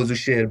این موضوع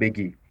شعر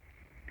بگی.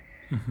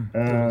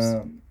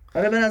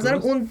 آره به نظرم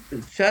اون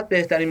شاید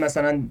بهترین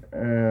مثلا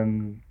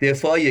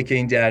دفاعیه که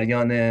این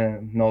جریان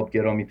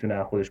نابگرا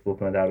میتونه خودش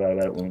بکنه در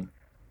برابر اون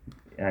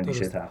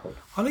اندیشه تعهد.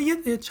 حالا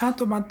یه چند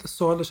تا من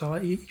سوال داشتم،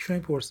 یکیشون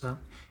میپرسم،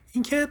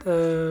 این که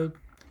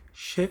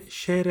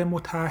شعر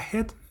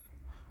متحد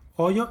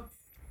آیا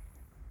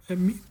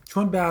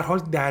چون به هر حال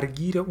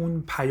درگیر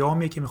اون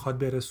پیامی که میخواد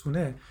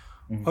برسونه،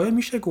 آیا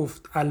میشه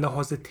گفت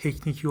لحاظ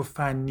تکنیکی و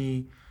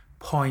فنی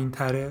پایین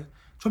تره؟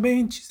 چون به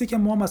این چیزی که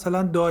ما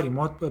مثلا داریم،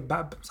 ما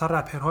مثلا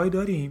رپرهایی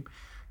داریم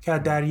که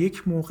در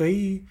یک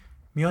موقعی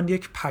میان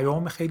یک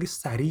پیام خیلی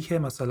صریح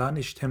مثلا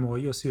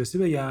اجتماعی یا سیاسی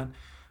بگن،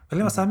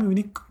 ولی مثلا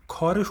میبینی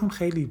کارشون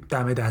خیلی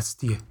دم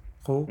دستیه،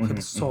 خب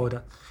خیلی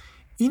ساده.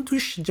 این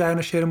توش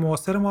جریان شعر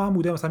معاصر ما هم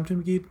بوده، مثلا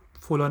میتونی بگی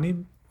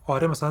فلانی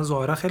آره مثلا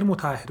ظاهرا خیلی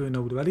متحد و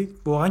اینا بوده ولی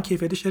واقعا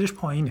کیفیت شعرش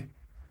پایینه.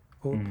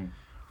 خب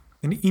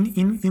یعنی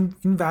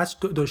این وجه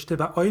داشته.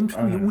 و آیا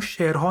میتونی اون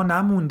شعرها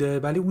نمونده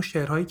ولی اون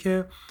شعرهایی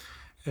که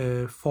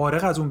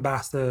فارغ از اون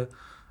بحث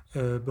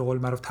به قول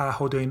معروف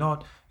تعهد و اینا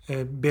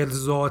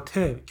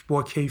بلذاته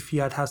با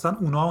کیفیت هستن،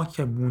 اونا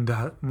که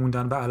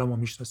موندن و الان ما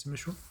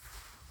میشناسیمشون؟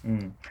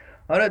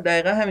 آره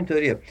دقیقا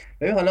همینطوریه.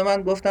 ببین حالا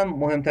من گفتم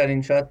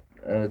مهمترین شاید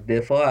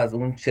دفاع از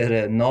اون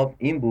شعر ناب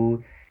این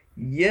بود.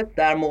 یه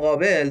در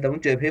مقابل، در اون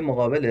جبهه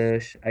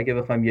مقابلش اگه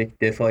بخوایم یک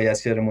دفاعی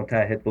از شعر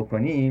متحد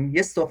بکنیم،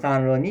 یه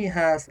سخنرانی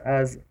هست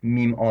از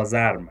میم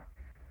آزرم،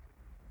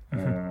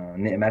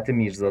 نعمت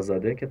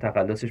میرزازاده که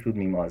تخلصش بود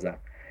میم آزرم.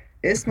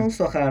 اسم اون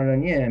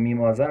سخنرانی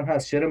میم آزرم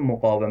هست شعر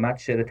مقاومت،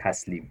 شعر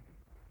تسلیم.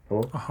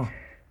 خب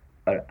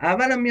آره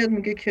اولا میاد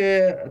میگه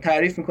که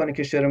تعریف میکنه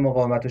که شعر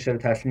مقاومت و شعر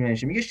تسلیم یعنی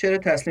چی. میگه شعر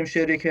تسلیم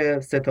شعری که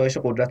ستایش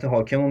قدرت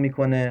حاکمو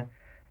میکنه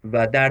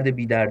و درد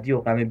بیدردی و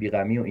غم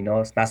بیغمی و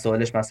ایناست،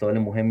 مسائلش مسائل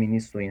مهمی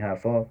نیست و این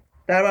حرفا.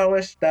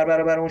 در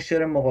برابر اون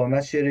شعر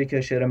مقاومت شعری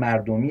که شعر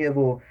مردمیه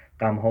و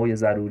غمهای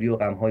ضروری و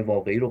غمهای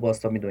واقعی رو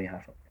باستا میده این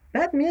حرفا.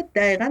 بعد میاد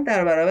دقیقاً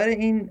در برابر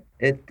این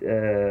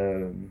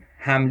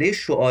حمله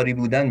شعاری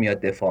بودن میاد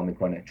دفاع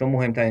میکنه، چون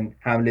مهمترین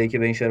حمله‌ای که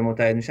به این شعر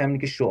متحد میشه همینه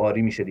که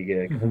شعاری میشه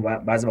دیگه،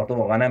 بعضی وقتا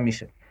واقعا هم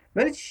میشه.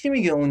 ولی چی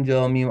میگه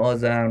اونجا میم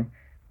آزرم؟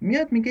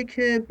 میاد میگه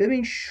که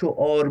ببین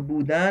شعار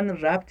بودن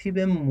ربطی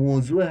به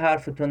موضوع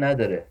حرف تو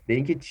نداره، به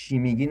اینکه چی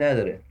میگی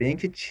نداره، به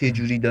اینکه چه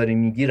جوری داری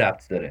میگی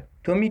ربط داره.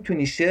 تو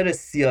میتونی شعر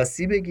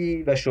سیاسی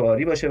بگی و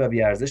شعاری باشه و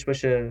بی ارزش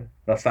باشه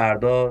و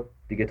فردا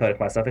دیگه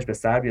تاریخ مصرفش به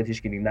سر بیاد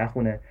هیچ کی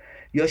نخونه،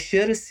 یا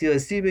شعر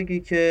سیاسی بگی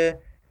که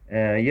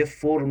یه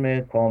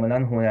فرم کاملا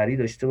هنری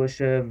داشته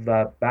باشه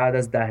و بعد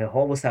از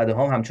دهه‌ها و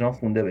صدها همچنان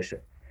خونده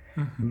بشه.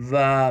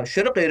 و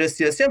شعر غیر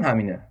سیاسی هم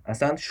همینه،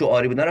 اصلا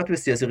شعاری بودن ربطی به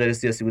سیاسی غیر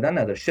سیاسی بودن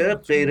نداره. شعر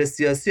غیر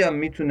سیاسی هم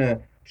میتونه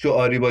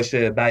شعاری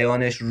باشه،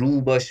 بیانش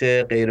رو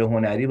باشه، غیر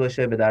هنری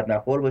باشه، به درد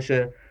نخور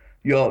باشه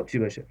یا چی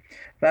باشه.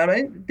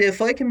 بنابراین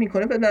دفاعی که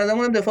میکنه به نظر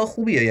من دفاع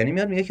خوبیه، یعنی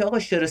میاد میگه که آقا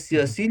شعر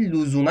سیاسی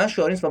لزوما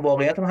شعاری نیست و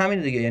واقعیت هم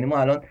همینه دیگه. یعنی ما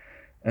الان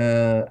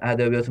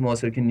ادبیات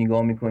معاصر که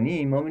نگاه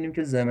میکنیم ما میبینیم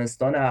که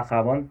زمستان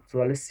اخوان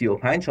سال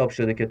 35 چاپ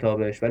شده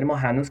کتابش، ولی ما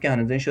هنوز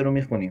این شعر رو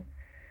میخونیم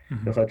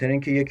به خاطر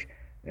اینکه یک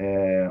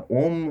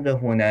عمق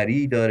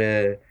هنری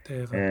داره.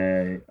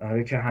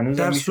 آره که هنوز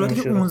در صورتی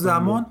که اون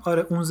زمان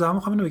اون زمان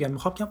خواهم اینو بگم،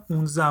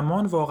 اون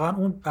زمان واقعا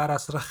اون بر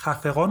اثر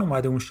خفقان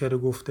اومده اون شعر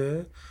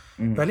گفته،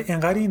 ولی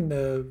انقدر این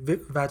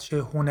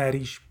وجه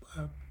هنریش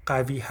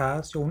قوی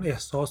هست یا اون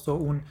احساس و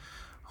اون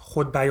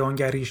خود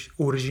بیانگریش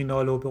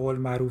اورجینال و به قول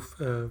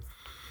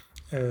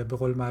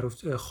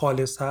معروف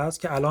خالص هست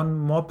که الان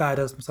ما بعد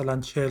از مثلا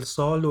 40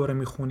 سال دوره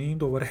میخونیم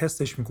دوباره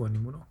حسش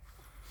میکنیم اونو.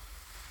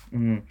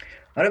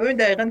 آره ببین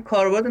دقیقاً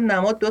کاربرد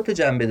نماد دو تا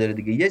جنبه داره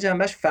دیگه. یه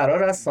جنبش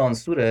فرار از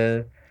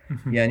سانسوره،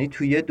 یعنی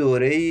توی یه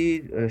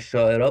دوره‌ای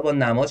شاعرها با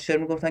نماد شعر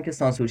میگفتن که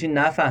سانسورچی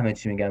نفهمه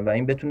چی میگن و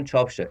این بتونه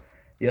چاپ شه.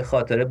 یه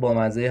خاطره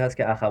بامزه‌ای هست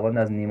که اخوان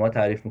از نیما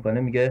تعریف میکنه،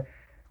 میگه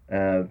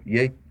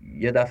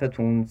یه دفعه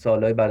تو اون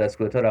سالهای بعد از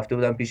کودتا رفته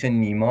بودم پیش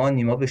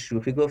نیما به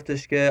شوخی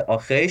گفتش که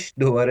آخیش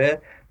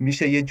دوباره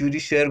میشه یه جوری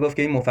شعر گفت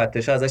که این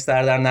مفتشا ازش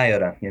سر در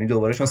نیارن، یعنی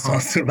دوباره شون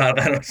سانسور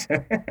برقرار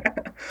شه.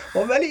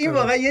 ولی این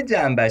واقعا یه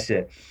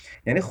جنبشه،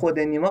 یعنی خود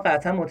نیما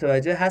قطعا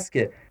متوجه هست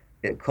که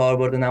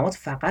کاربرد نماد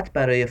فقط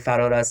برای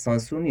فرار از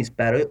سانسور نیست،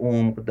 برای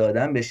عمق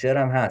دادن به شعر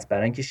هم هست،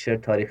 برای اینکه شعر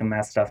تاریخ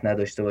مصرف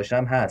نداشته باشه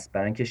هم هست،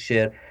 برای اینکه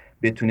شعر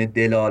بتونه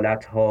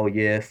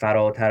دلالت‌های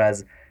فراتر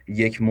از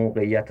یک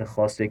موقعیت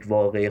خاص، یک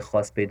واقعه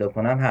خاص پیدا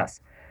کنم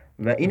هست.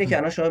 و اینه که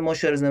الان شما ما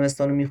شعر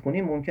زمستان رو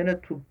میخونیم، ممکنه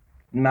تو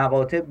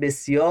مقاطع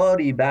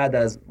بسیاری بعد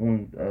از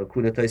اون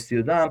کودتای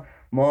 32 هم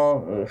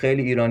ما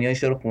خیلی ایرانی‌ها این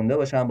شعر رو خونده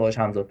باشن، باهاش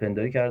همزاد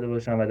پنداری کرده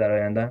باشن و در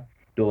آینده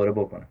دوباره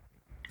بکنن.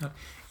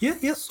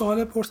 یه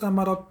سوال پرسم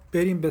مرا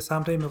بریم به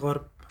سمت این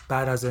مقدار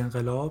بعد از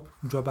انقلاب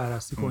اونجا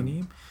بررسی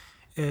کنیم.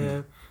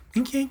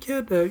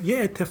 اینکه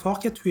یه اتفاق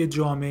که توی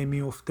جامعه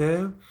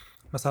میفته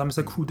مثلا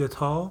مثل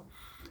کودتا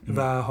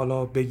و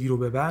حالا بگیر و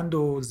ببند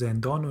و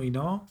زندان و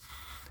اینا،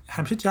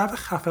 همیشه جو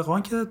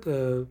خفقان که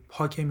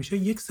حاکم میشه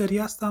یک سری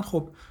هستن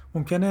خب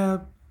ممکنه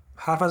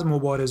حرف از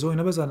مبارزه و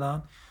اینا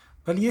بزنن،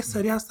 ولی یک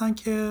سری هستن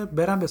که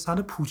برن به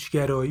سمت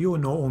پوچگرایی و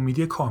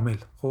ناامیدی کامل.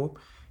 خب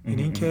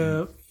یعنی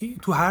اینکه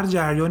تو هر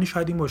جریانی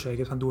شاید این باشه،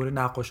 اگه مثلا دوره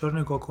نقاشا رو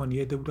نگاه کنی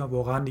عده بودن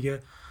واقعا دیگه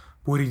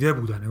بریده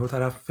بودن، اون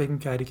طرف فکر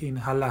می‌کردی که این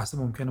هر لحظه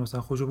ممکنه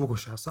مثلا خودشو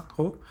بکشه اصلا.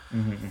 خب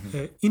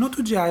اینو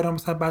تو جریان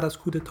مثلا بعد از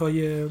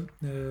کودتای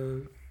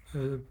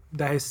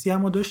دهه 30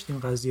 هم داشتیم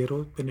قضیه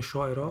رو بین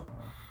شاعرها.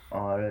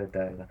 آره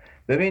دقیقاً.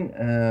 ببین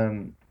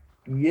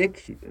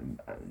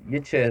یه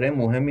چهره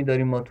مهمی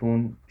داریم ما تو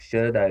اون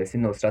شعر دهه 30،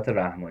 نصرت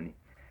رحمانی،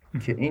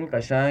 که این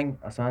قشنگ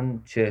اصلا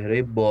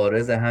چهره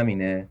بارز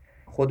همینه.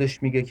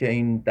 خودش میگه که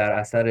این در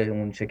اثر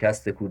اون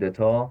شکست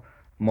کودتا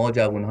ما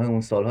جوانهای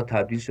اون سالها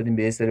تبدیل شدیم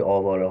به یه سری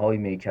آواره‌های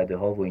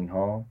میکده‌ها و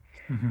اینها.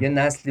 یه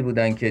نسلی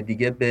بودن که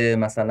دیگه به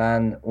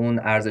مثلا اون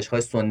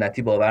ارزش‌های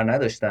سنتی باور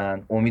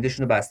نداشتن،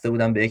 امیدشون رو بسته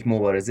بودن به یک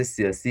مبارزه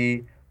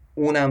سیاسی،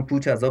 اونم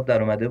پوچ از آب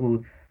در اومده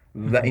بود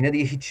و اینا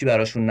دیگه هیچی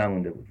براشون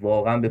نمونده بود،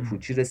 واقعا به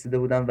پوچی رسیده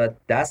بودن و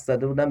دست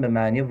زده بودن به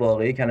معنی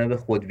واقعی کلمه به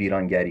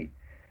خودویرانگری،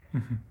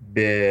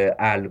 به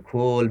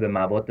الکل، به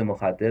مواد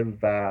مخدر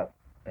و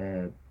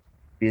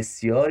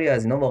بسیاری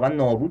از اینا واقعا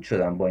نابود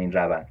شدن با این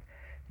روند.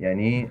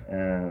 یعنی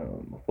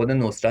خود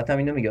نصرت هم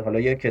اینو میگه. حالا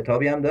یه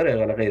کتابی هم داره،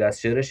 حالا غیر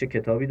از شعرش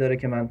کتابی داره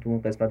که من تو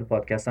اون قسمت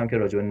پادکست هم که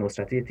راجع به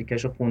نصرت یه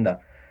تیکه‌شو خوندم،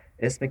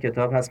 اسم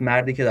کتاب هست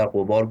مردی که در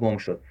غبار گم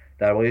شد.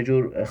 در واقع یه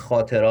جور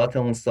خاطرات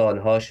اون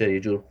سالهاشه، یه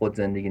جور خود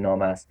زندگی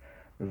نامه است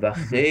و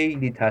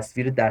خیلی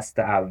تصویر دست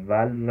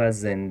اول و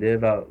زنده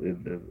و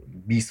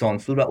بی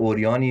سانسور و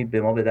اوریانی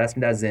به ما به دست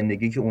میده از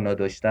زندگی که اونا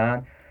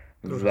داشتن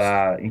و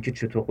اینکه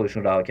چطور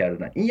خودشون رها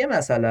کردن. این یه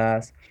مسئله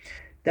است.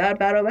 در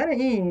برابر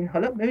این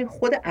حالا ببین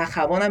خود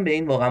اخوان هم به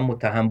این واقعا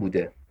متهم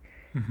بوده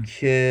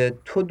که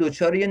تو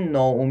دوچار یه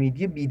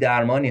ناامیدی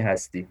بی‌درمانی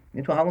هستی.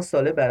 این تو همون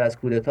ساله بعد از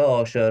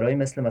کودتا شاعرایی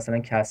مثلا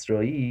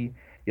کسرایی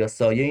یا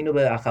سایه اینو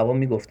به اخوان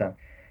میگفتن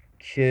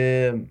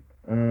که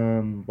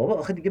بابا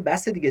آخه دیگه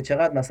بس دیگه،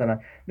 چقدر مثلا.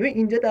 ببین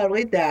اینجا در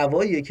واقع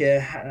دعواییه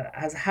که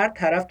از هر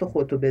طرف تو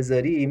خودتو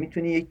بذاری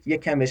میتونی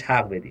یک کم بهش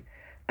حق بدی.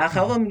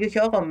 اخوان میگه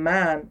که آقا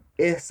من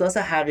احساس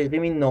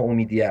حقیقیم این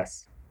ناامیدی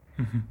است،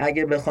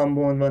 اگه بخوام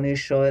به عنوان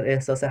شاعر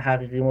احساس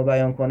حقیقیمو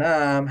بیان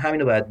کنم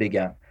همینو باید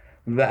بگم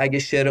و اگه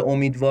شعر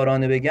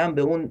امیدوارانه بگم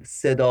به اون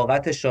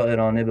صداقت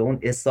شاعرانه، به اون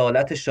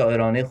اصالت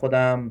شاعرانه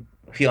خودم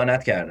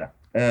خیانت کردن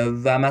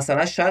و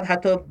مثلا شاید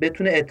حتی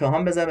بتونه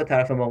اتهام بزنه به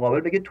طرف مقابل،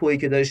 بگه تویی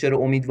که داری شعر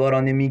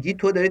امیدوارانه میگی،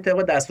 تو داری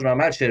طبق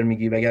دستورالعمل شعر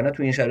میگی، وگرنه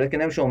تو این شرایط که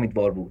نمیشه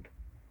امیدوار بود.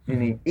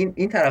 یعنی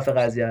این طرف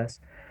قضیه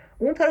است.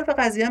 اون طرف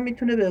قضیه هم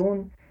میتونه به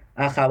اون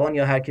اخوان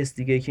یا هر کس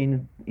دیگه که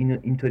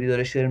اینطوری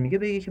داره شعر میگه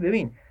بگه که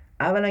ببین،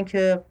 اولا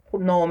که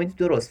خب ناامیدی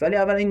درست، ولی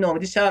اولا این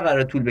ناامیدی چقدر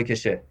قراره طول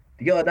بکشه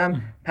دیگه؟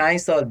 آدم 5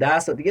 سال 10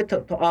 سال دیگه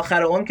تا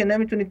آخر عمر که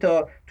نمیتونی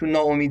تا تو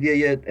ناامیدی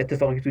یه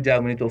اتفاقی که تو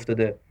جوونیت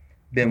افتاده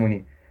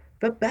بمونی.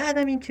 و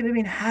بعدم این که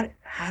ببین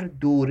هر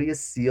دوره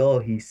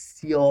سیاهی،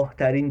 سیاه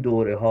ترین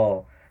دوره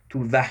ها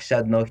تو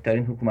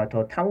وحشتناکترین حکومت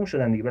ها تموم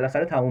شدن دیگه،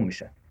 بالاخره تموم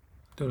میشن.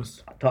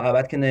 درست. تا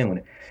ابد که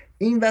نمونه.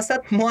 این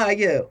وسط ما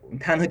اگه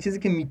تنها چیزی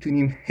که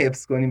میتونیم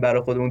حفظ کنیم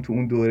برای خودمون تو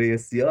اون دوره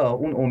سیاه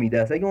اون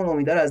امیده است. اگه اون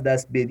امیده رو از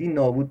دست بدی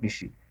نابود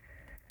میشی.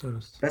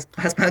 درست.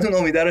 پس بعد اون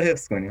امیده رو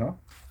حفظ کنی ها.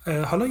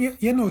 حالا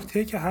یه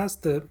نکته که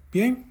هست،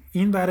 بیایم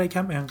این برای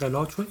کم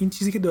انقلاب، چون این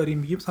چیزی که داریم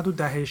میگیم مثلا تو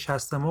دهه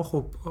 60 ما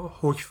خب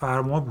حکم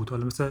فرما بود،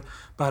 حالا مثل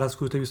بعد از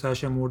کودتای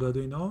 28 مرداد و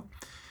اینا،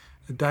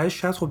 دهه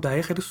 60 خب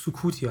دهه خیلی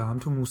سکوتی هم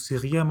تو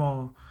موسیقی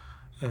ما،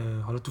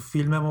 حالا تو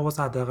فیلم ما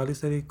واسه حداقل یه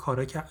سری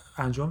کارا که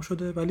انجام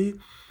شده، ولی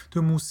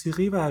تو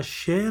موسیقی و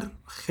شعر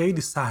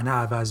خیلی صحنه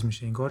عوض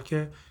میشه. انگار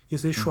که یه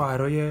سری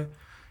شاعرای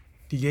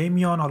دیگه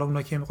میان، حالا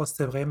اونا که میخواد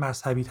سابقه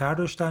مذهبی تر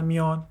داشتن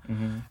میان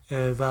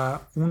و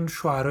اون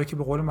شاعرایی که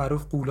به قول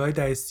معروف قولای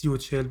دهه 30 و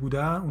 40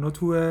 بودن، اونا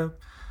تو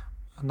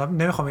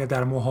نمیخوام بگم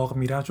در محاق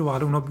میرن، چون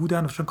حالا اونا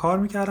بودن چون کار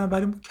میکردن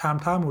ولی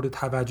کمتر مورد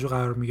توجه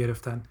قرار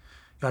میگرفتن،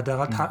 یا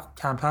حداقل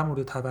کمتر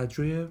مورد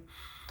توجه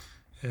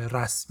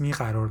رسمی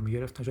قرار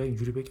میگرفتن، جای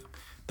اینجوری بگم.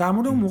 در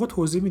مورد اون موقع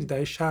توضیح میدید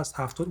دهه 60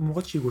 70 اون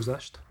موقع چی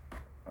گذشت؟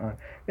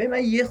 ببین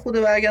من یه خود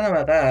برگردم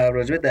عقب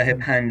راجع به دهه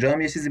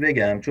 50 یه چیزی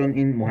بگم چون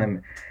این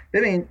مهمه.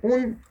 ببین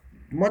اون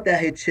ما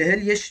دهه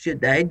 40 یه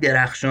دهه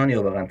درخشانی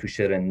واقعا تو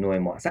شعر نو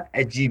ما، اصلا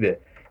عجیبه.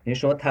 یعنی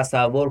شما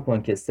تصور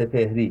کن که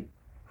سپهری،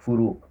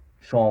 فروغ،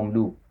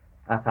 شاملو،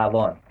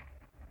 اخوان،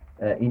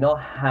 اینا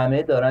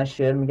همه دارن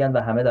شعر میگن و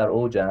همه در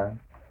اوجن.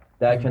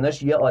 در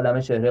کنارش یه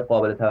عالمه شعر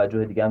قابل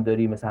توجه دیگه هم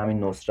داری، مثل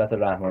همین نصرت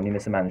رحمانی،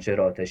 مثل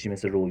منوچهر آتشی،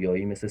 مثل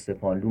رویایی، مثل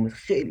سپانلو، مثل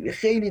خیلی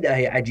خیلی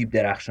دهه عجیب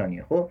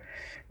درخشانیه. خب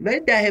ولی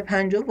دهه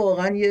 50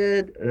 واقعا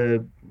یه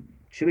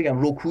چی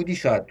بگم رکودی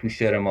شاید تو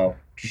شعر ما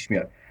پیش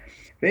میاد.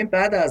 ببین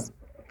بعد از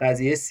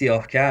قضیه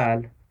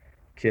سیاهکل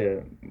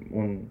که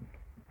اون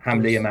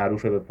حمله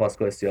معروف به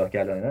پاسگاه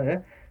سیاهکل،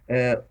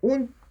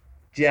 اون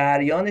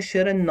جریان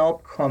شعر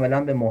ناب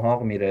کاملا به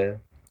محاق میره.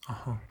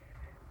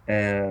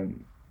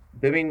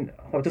 ببین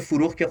خب تو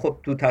فروغ که خب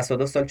تو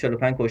تصادف سال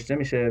 45 کشته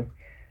میشه،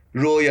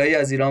 رویایی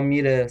از ایران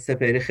میره،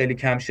 سپهری خیلی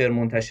کم شعر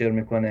منتشر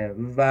میکنه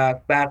و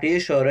بقیه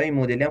شاعرای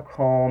مدلی هم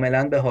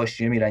کاملا به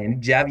حاشیه میرن. یعنی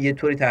جو یه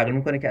طوری تغییر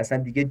میکنه که اصلا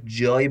دیگه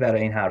جایی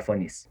برای این حرفا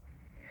نیست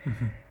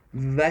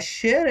و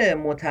شعر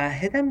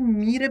متحد هم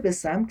میره به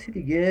سمت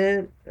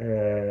دیگه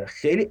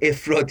خیلی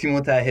افراطی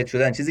متحد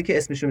شدن، چیزی که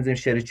اسمش رو میذاریم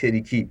شعر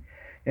چریکی.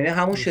 یعنی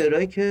همون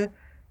شعرهایی که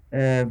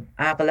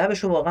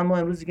اغلبشو واقعا ما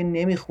امروز دیگه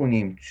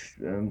نمیخونیم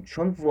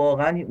چون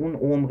واقعا اون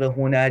عمق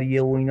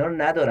هنریه و اینا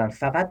رو ندارن،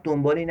 فقط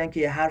دنبال اینن که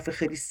یه حرف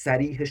خیلی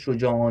صریح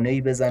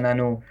شجاعانه‌ای بزنن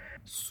و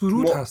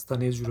سرود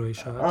هستن یه جورایی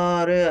شاید.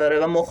 آره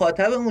و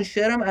مخاطب اون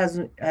شعرم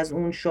از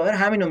اون شاعر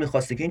همینو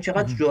میخواسته که این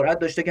چقدر جرأت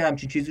داشته که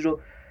همچین چیزی رو.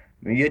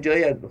 یه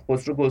جایی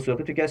خسرو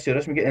گوسرخی تو که از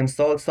شعراش میگه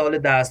امسال سال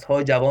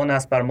دست‌های جوان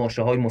است بر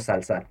ماشه‌های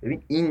مسلسل.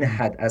 ببین این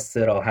حد از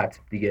صراحت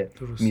دیگه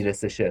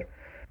میرسه شعر.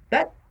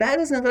 بعد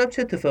از انقلاب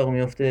چه اتفاقی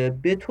میفته؟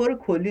 به طور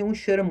کلی اون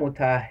شعر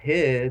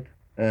متحد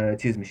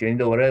چیز میشه، یعنی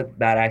دوباره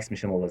برعکس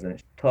میشه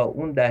موازنش. تا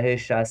اون دهه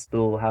 60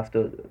 و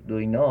 72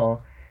 اینا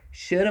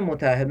شعر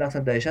متحد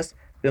مثلا دهه 60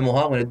 به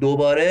محاق میره،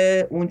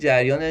 دوباره اون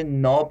جریان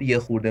ناب یه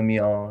خورده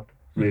میاد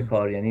روی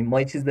کار. یعنی ما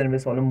یه چیز داریم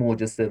مثل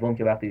موج سوم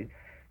که وقتی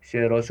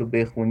شعراشو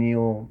بخونی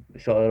و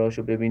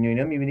شاعراشو ببینی و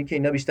اینا میبینی که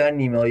اینا بیشتر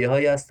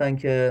نیمه‌هایی هستن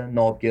که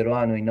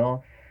نابگران و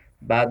اینا.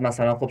 بعد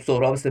مثلا خب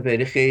سهراب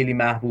سپهری خیلی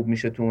محبوب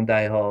میشه تو اون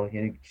دهه ها،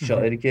 یعنی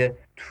شاعری که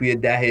توی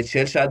دهه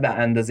 40 شاید به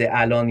اندازه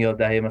الان یا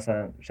دهه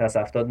مثلا 60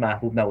 70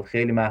 محبوب نبود،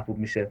 خیلی محبوب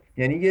میشه.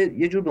 یعنی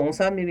یه جور به اون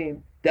سمت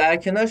میریم. در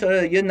کنارش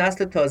یه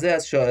نسل تازه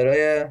از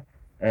شاعرای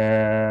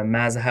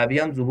مذهبی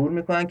هم ظهور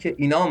میکنن که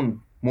اینا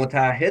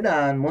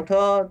متحدن،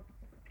 منتها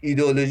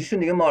ایدئولوژیشون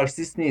دیگه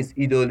مارکسیست نیست،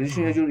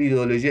 ایدئولوژیشون یه جور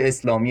ایدئولوژی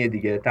اسلامی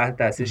دیگه تحت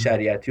تاثیر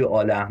شریعتی و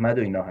آل احمد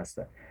و اینا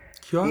هستن.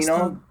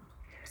 اینا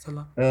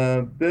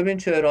ببین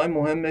چهره‌های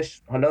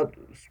مهمش، حالا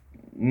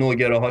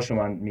نوگراهاشو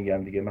من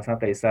میگم دیگه، مثلا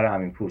قیصر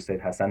امینپور،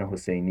 سید حسن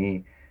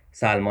حسینی،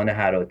 سلمان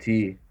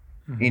هراتی،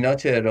 اینا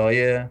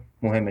چهره‌های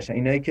مهمشن.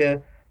 اینایی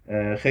که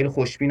خیلی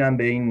خوشبینن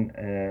به این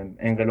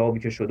انقلابی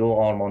که شده و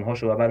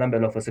آرمان‌هاشو و بعدم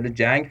بلافاصله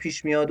جنگ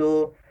پیش میاد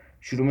و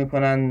شروع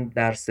میکنن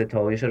در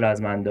ستایش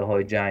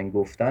رزمنده‌های جنگ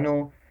گفتن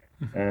و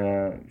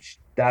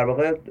در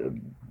واقع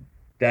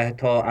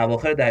تا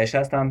اواخر دهه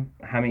 60 هم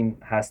همین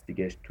هست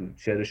دیگه تو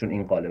شعرشون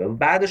این قالبه.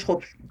 بعدش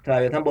خب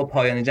طبیعتاً با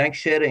پایان جنگ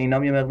شعر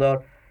اینا یه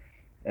مقدار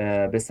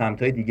به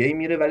سمت‌های دیگه‌ای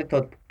میره، ولی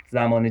تا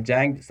زمان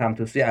جنگ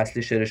سمت و سوی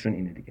اصلی شعرشون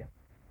اینه دیگه.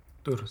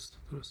 درست.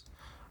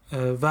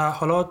 و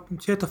حالا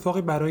چه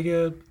اتفاقی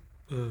برای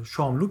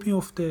شاملو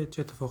میفته،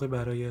 چه اتفاقی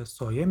برای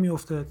سایه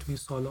میفته توی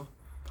سالا؟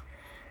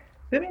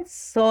 ببین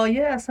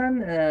سایه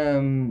اصلا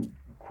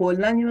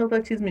کلا یه مقدار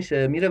چیز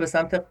میره به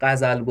سمت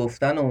غزل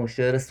گفتن و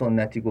شعر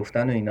سنتی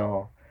گفتن و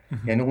اینا.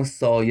 یعنی اون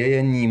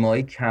سایه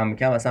نیمایی کم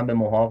کم اصلا به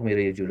محاق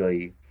میره یه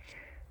جورایی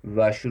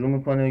و شروع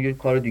میکنه یه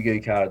کار دیگه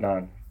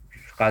کردن،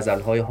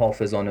 غزل‌های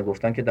حافظانه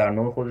گفتن که در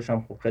نوع خودش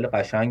هم خب خیلی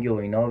قشنگه و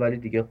اینا، ولی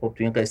دیگه خب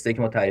تو این قصه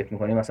که ما تعریف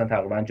میکنیم مثلا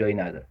تقریبا جایی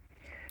نداره.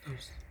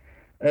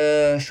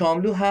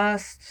 شاملو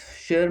هست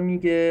شعر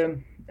میگه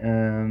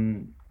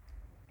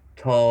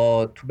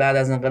تا تو بعد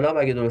از انقلاب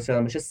اگه درست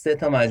یادم باشه 3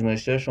 تا مجموعه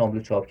شعر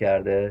شاملو چاپ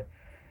کرده،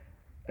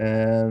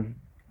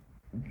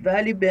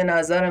 ولی به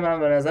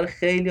نظر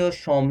خیلی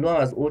شاملو هم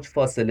از اوج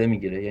فاصله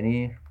میگیره.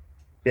 یعنی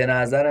به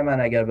نظر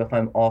من اگر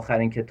بخوایم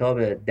آخرین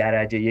کتاب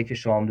درجه 1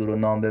 شاملو رو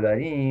نام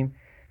ببریم،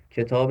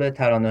 کتاب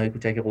ترانه‌های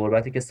کوچک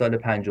غربتی که سال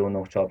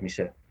 59 چاپ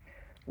میشه.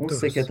 اون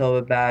درست. 3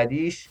 کتاب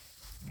بعدیش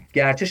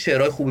گرچه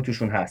شعرهای خوبی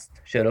توشون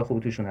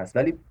هست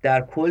ولی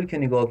در کل که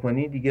نگاه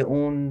کنی دیگه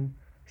اون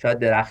شاید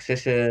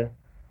درخشش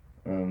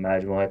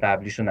مجموعه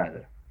قبلیشو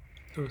نداره.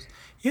 درست.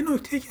 یه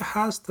نکته که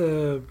هست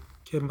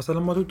که مثلا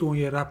ما تو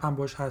دنیای رپ هم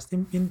باش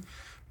هستیم، این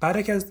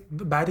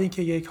بعد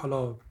اینکه یک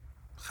حالا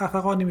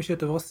خفقانی میشه،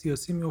 اتفاق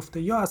سیاسی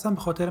میفته یا اصلا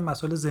به خاطر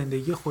مسائل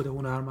زندگی خود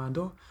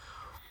هنرمندا،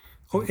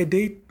 خب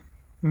عده‌ای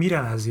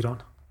میرن از ایران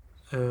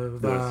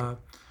و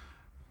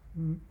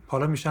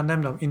حالا میشن،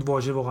 نمیدونم این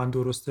واژه واقعا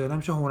درسته،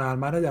 نمیشه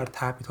هنرمند در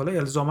تبعید. حالا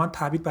الزاما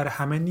تبعید برای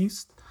همه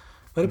نیست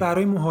ولی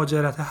برای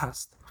مهاجرت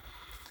هست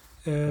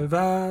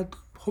و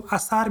خب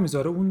اثر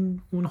میذاره.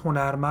 اون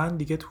هنرمند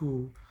دیگه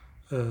تو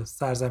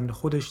سرزمین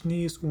خودش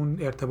نیست، اون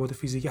ارتباط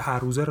فیزیکی هر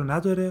روزه رو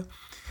نداره.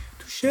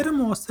 تو شعر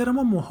معاصر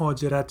ما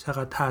مهاجرت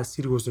چقدر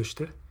تأثیر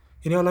گذاشته؟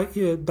 یعنی حالا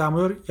در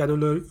مورد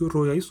یدالله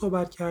رویایی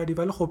صحبت کردی،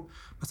 ولی خب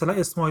مثلا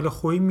اسماعیل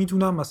خویی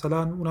میدونم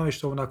مثلا اونم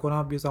اشتباه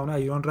نکنم یه زمان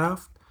ایران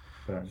رفت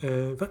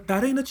و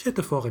در اینا چه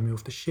اتفاقی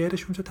میفته؟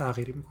 شعرشون چه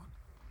تغییری میکنه؟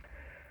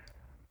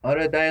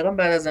 آره دقیقاً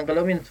بعد از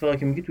انقلاب این اتفاقی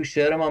که میگی تو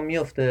شعر ما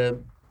میفته.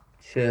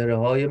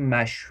 چهره‌های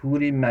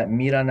مشهوری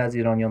میرن از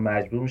ایران یا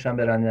مجبور میشن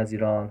برن از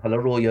ایران. حالا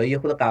رویایی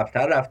خود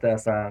قبل‌تر رفته،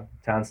 اصلا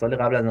چند سال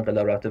قبل از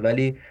انقلاب رفته،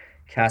 ولی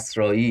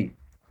کسرایی،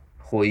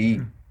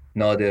 خویی،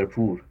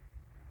 نادرپور،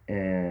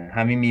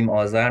 همین میم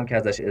آذر هم که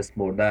ازش اسم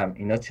بردم،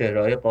 اینا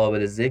چهره‌های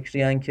قابل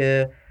ذکری هستن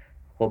که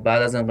خب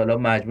بعد از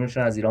انقلاب مجبور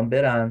شدن از ایران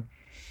برن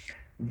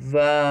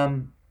و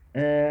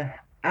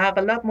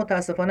اغلب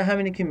متاسفانه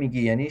همینی که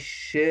میگی، یعنی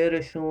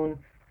شعرشون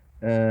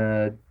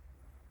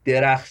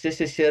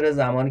درخشش شعر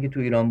زمانی که تو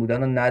ایران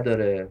بودن رو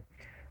نداره.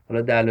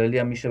 حالا دلایلی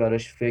هم میشه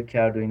براش فکر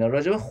کرد و اینا.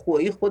 راجب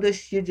خویی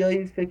خودش یه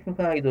جایی فکر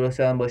میکنه اگه درست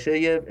هم باشه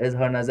یه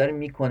اظهار نظری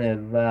میکنه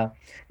و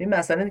این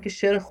مسئله اینه که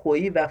شعر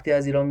خویی وقتی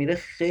از ایران میره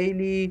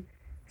خیلی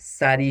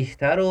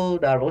صریح‌تر و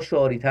در واقع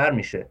شعاری‌تر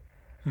میشه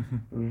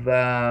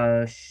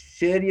و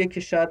شعریه که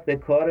شاید به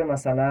کار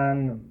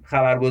مثلا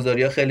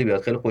خبرگزاری‌ها خیلی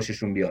بیاد، خیلی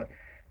خوششون بیاد،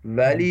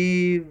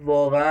 ولی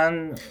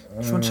واقعا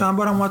چون چند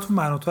بارم اومد تو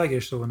من و تو اگه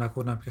اشتباه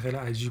نکنم که خیلی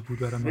عجیب بود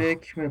برام.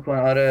 فکر میکنم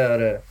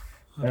آره.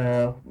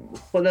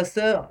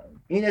 خلاصه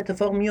این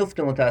اتفاق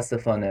میفته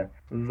متاسفانه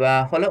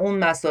و حالا اون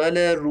مسائل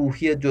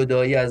روحی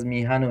جدایی از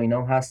میهن و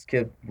اینا هم هست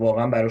که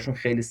واقعا براشون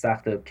خیلی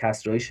سخته.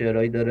 کسرایی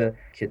شعرهایی داره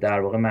که در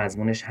واقع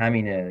مضمونش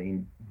همینه،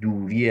 این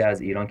دوری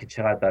از ایران که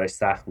چقدر براش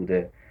سخت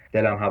بوده،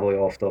 دلم هوای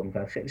آفتاب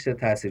میکنه. خیلی شعر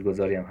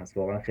تاثیرگذاری هم هست،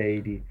 واقعا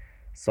خیلی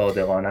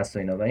صادقانه است و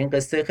اینا. و این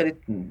قصه خیلی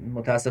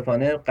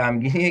متاسفانه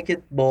غمگینیه که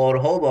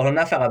بارها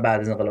نه فقط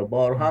بعد از انقلاب،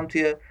 بارها هم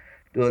توی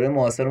دوره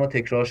معاصر ما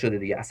تکرار شده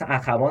دیگه. اصلا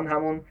اخوان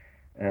همون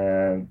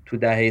تو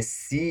دهه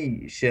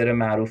 30 شعر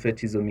معروف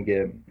چیزو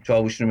میگه،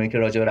 چاوش رو میگه که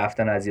راجع به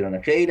رفتن از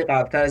ایرانه. خیلی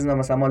قبل‌تر از اینا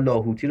مثلا ما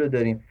لاهوتی رو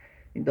داریم.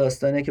 این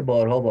داستانه که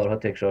بارها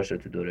تکرار شده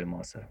تو دوره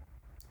معاصر.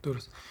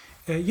 درست.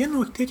 یه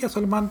نکته که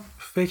اصلا من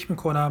فکر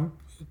میکنم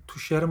تو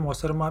شعر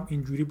معاصر ما هم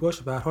اینجوری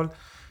باشه، به هر حال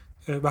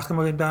وقتی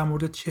ما در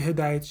مورد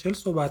دهه 40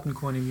 صحبت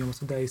میکنیم یا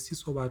مثلا دهه 30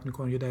 صحبت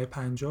میکنیم یا دهه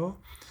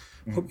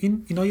 50، خب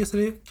اینا یه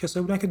سری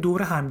کسایی بودن که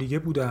دور همدیگه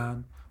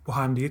بودن، با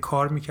همدیگه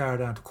کار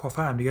میکردن، تو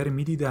کافه همدیگه رو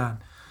میدیدن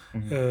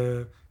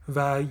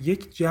و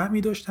یک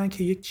جمعی داشتن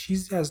که یک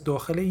چیزی از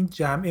داخل این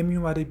جمعه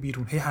میومده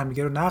بیرون، هی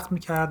همدیگه رو نقد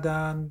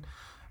میکردن،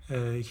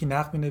 یکی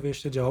نقد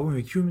مینوشته جواب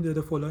یکی رو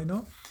میداده فلان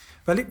اینا.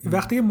 ولی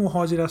وقتی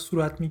مهاجرت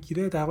صورت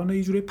میگیره در واقع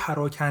یه جوری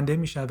پراکنده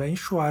میشن و این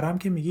شعرا هم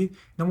که میگی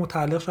اینا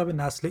متعلق شده به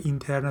نسل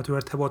اینترنت و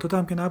ارتباطات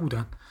هم که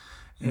نبودن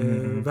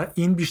و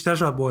این بیشتر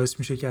شاید باعث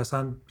میشه که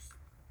اصلا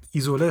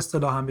ایزوله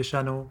اصطلاحاً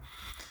بشن و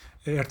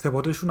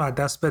ارتباطشون رو از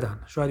دست بدن.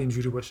 شاید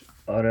اینجوری باشه.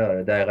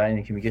 آره دقیقاً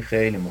اینی که میگی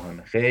خیلی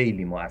مهمه،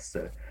 خیلی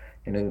موثره.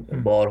 یعنی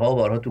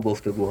بارها تو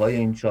گفتگوهای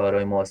این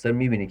شاعرای معاصر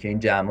میبینی که این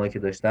جمعایی که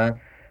داشتن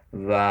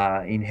و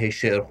این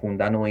شعر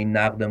خوندن و این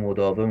نقد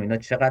مداوم اینا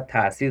چقدر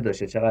تأثیر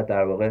داشته، چقدر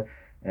در واقع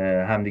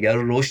همدیگر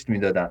رو رشد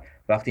میدادن.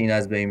 وقتی این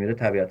از بین میره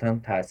طبیعتاً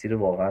تأثیر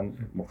واقعا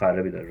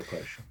مخربی داره رو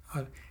کارشون.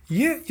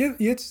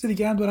 یه چیز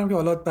دیگه هم دارم که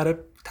حالا برای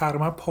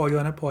تقریبا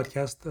پایان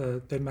پادکست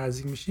داریم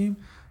نزدیک میشیم،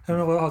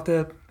 همین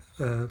حالت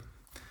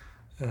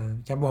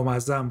که با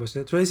مزه هم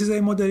باشه. توی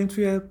چیزایی ما داریم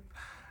توی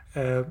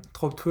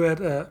خب توی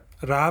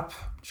رپ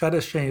شاید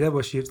شنیده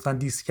باشید، مثلا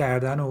دیس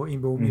کردن و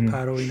این به اون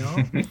میپره و اینا.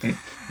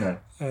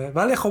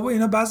 ولی خب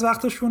اینا بعض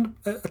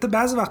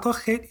وقتا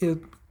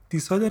خیلی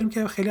دیس‌ها داریم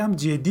که خیلی هم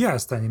جدی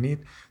هستن، یعنی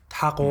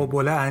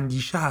تقابل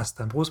اندیشه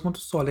هستن. خصوصا ما تو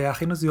سال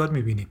اخیر اینو زیاد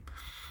میبینیم،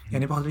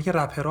 یعنی به خاطر اینکه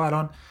رپرها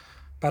الان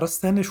برای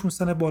سنشون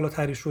سن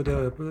بالاتری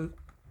شده،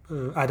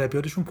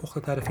 ادبیاتشون پخته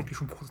تره،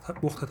 فکرشون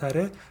پخته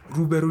تره،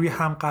 روبروی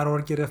هم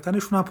قرار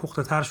گرفتنشون هم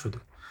پخته تر شده.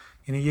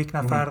 یعنی یک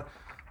نفر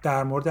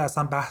در مورد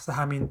اصلا بحث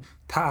همین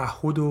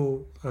تعهد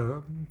و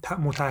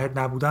متحد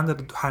نبودن داره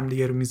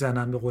همدیگه رو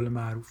میزنن به قول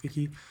معروف.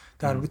 یکی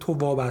در مورد تو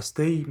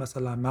وابسته ای،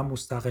 مثلا من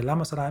مستقلا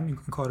مثلا این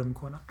کارو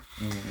میکنم.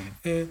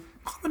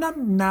 میخوام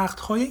ببینم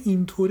نقدهای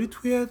اینطوری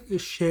توی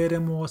شعر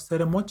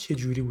معاصر ما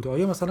چجوری بوده؟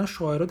 آیا مثلا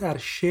شاعرها در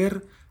شعر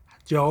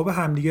جواب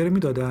همدیگه رو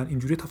میدادن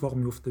اینجوری اتفاق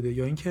میافتاده،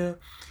 یا اینکه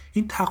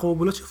این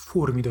تقابلات چه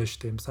فرمی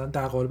داشته؟ مثلا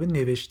در قالب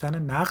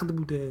نوشتن نقد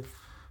بوده،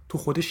 تو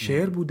خود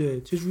شعر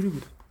بوده، چه جوری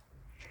بوده؟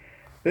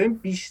 ببین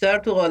بیشتر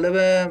تو قالب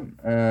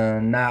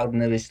نقد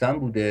نوشتن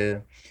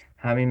بوده.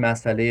 همین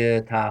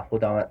مسئله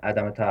تعهد،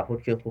 عدم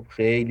تعهد که خب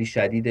خیلی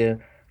شدیده.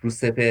 رو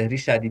سپهری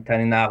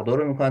شدیدترین نقدا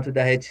رو میکنن تو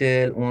دهه 40،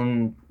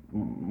 اون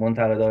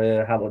منتقدای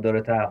هوادار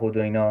تعهد و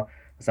اینا.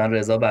 مثلا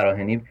رضا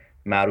براهنی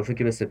معروفه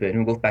که به سپهری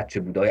میگفت بچه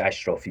بودای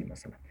اشرافی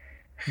مثلا.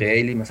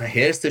 خیلی مثلا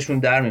حرصشون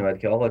در میاد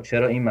که آقا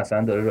چرا این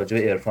مثلا داره راجع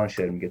به عرفان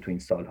شعر میگه تو این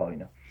سالها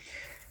اینا.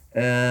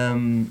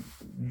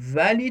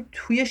 ولی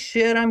توی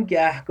شعرم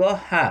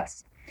گهگاه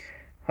هست.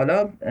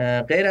 حالا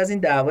غیر از این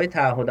دعوای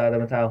تعهد و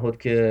عدم تعهد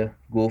که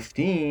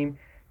گفتیم،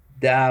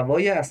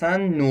 دعوای اصلا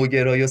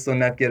نوگرایی و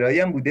سنتگرایی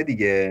هم بوده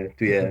دیگه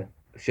توی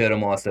شعر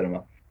معاصر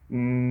ما.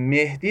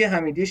 مهدی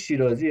حمیدی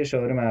شیرازی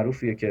شاعر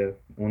معروفیه که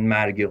اون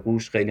مرگ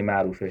قوش خیلی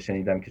معروفه،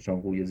 شنیدم که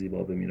چون قوی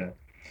زیبا بمیرد،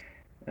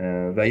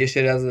 و یه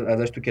شعر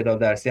ازش تو کتاب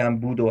درسی هم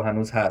بود و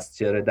هنوز هست،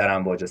 شعر در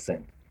امواج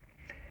سند.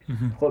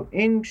 خب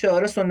این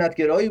شاعر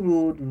سنتگرایی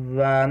بود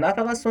و نه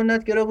فقط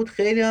سنتگرا بود،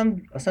 خیلی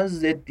هم اصلا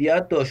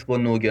ضدیت داشت با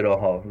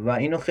نوگراها و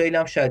اینو خیلی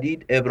هم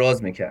شدید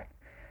ابراز میکرد.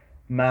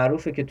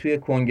 معروفه که توی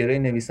کنگره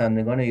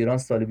نویسندگان ایران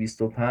سال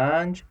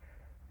 25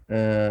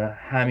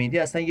 حمیدی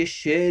اصلا یه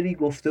شعری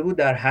گفته بود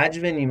در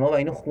حجو نیما و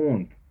اینو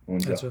خوند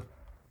اونجا.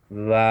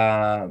 و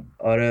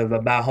آره، و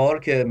بهار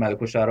که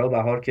ملک الشعرا،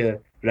 بهار که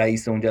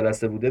رئیس اون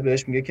جلسه بوده،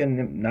 بهش میگه که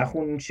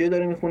نخون، چیه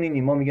داری میخونی؟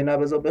 نیما میگه نه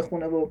بذار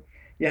بخونه و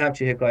یه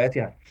همچین حکایتی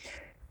هست.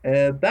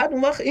 بعد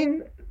اون وقت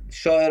این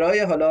شاعرای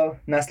حالا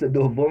نسل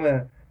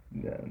دوم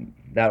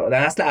در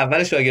نسل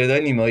اول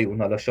شاگردای نیمایی،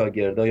 اون حالا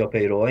شاگردا یا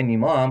پیروهای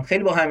نیما هم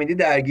خیلی با حمیدی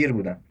درگیر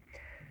بودن.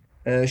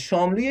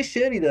 شاملوی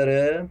شعری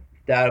داره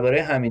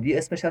درباره حمیدی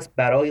اسمش هست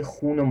برای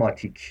خون و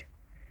ماتیک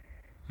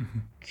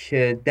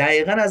که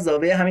دقیقاً از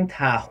زاویه همین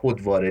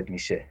تعهد وارد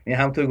میشه. یعنی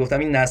همونطور گفتم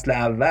این نسل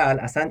اول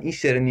اصلا این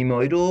شعر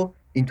نیمایی رو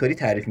اینطوری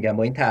تعریف میگن،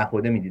 با این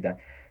تعهد میدیدن.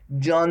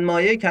 جان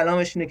مایه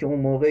کلامش اینه که اون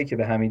موقعی که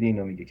به حمیدی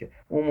اینو میگه که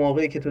اون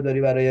موقعی که تو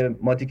داری برای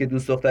ماتیک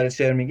دوست دخترت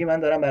شعر میگی، من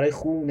دارم برای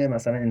خون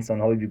مثلا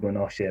انسان‌های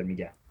بیگناه شعر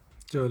میگم.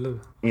 جالب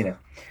اینه.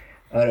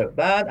 آره.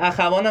 بعد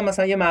اخوان هم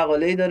مثلا یه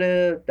مقاله‌ای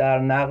داره در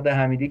نقد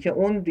حمیدی که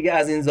اون دیگه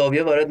از این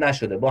زاویه وارد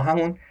نشده، با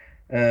همون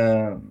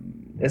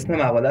اسم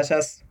مقاله‌اش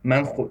هست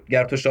من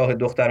گر تو شاه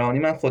دخترانی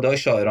من خدای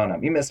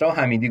شاعرانم. این مصرع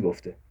حمیدی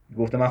گفته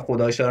من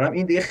خدای شاعرانم.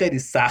 این دیگه خیلی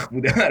سخت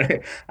بوده برای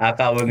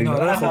اخوان.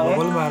 آره خب به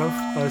قول معروف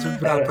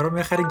رپرها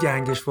میخری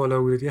گنگش بالا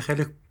بوده دیگه،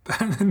 خیلی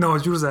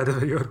ناجور زده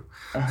به یارو.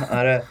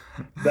 آره.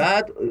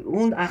 بعد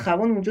اون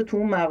اخوان اونجا تو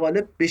اون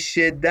مقاله به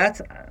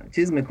شدت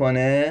چیز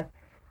میکنه،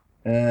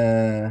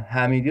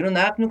 حمیدی رو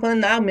نقد میکنه.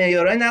 نه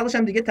معیارای نقدش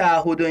هم دیگه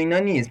تعهد و اینا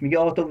نیست، میگه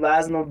آقا تو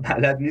وزن و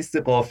بلد نیستی،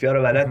 قافیه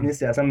رو بلد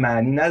نیستی، اصلا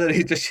معنی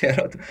نداره تو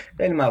شعرات.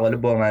 خیلی مقاله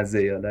بامزه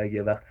ای، حالا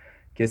اگه وقت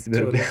کسی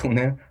بره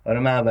بخونه. آره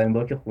من اولین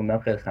بار که خوندم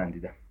خیلی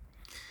خندیدم.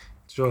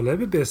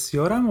 جالب،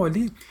 بسیارم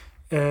عالی.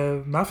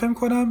 من فکر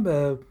کنم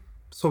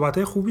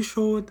صحبتای خوبی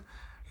شد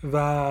و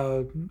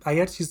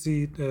اگر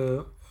چیزی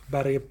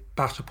برای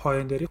بخش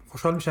پایان داری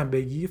خوشحال میشم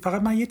بگی.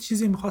 فقط من یه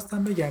چیزی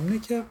میخواستم بگم، اینه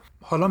که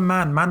حالا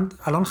من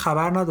الان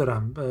خبر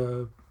ندارم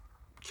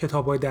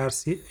کتابای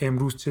درسی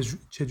امروز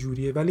چه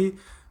جوریه، ولی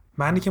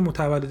منی که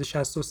متولد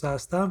 63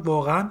 هستم،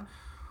 واقعا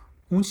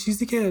اون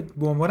چیزی که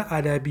به عنوان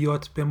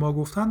ادبیات به ما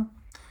گفتن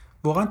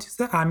واقعا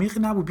چیز عمیقی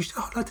نبود،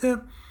 بیشتر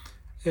حالت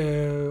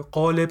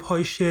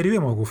قالب‌های شعری به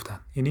ما گفتن.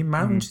 یعنی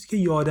من اون چیزی که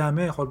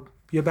یادمه، خب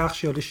یه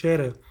بخشی حال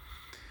شعر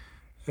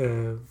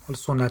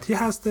سنتی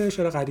هسته،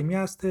 شعر قدیمی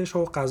هستش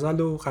و غزل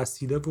و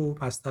قصیده و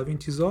مصنوی این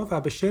چیزا،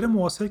 و به شعر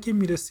معاصر که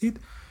میرسید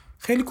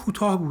خیلی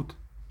کوتاه بود.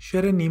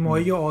 شعر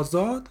نیمایی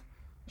آزاد،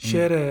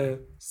 شعر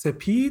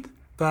سپید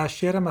و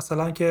شعر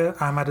مثلا که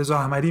احمد رضا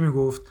احمدی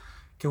میگفت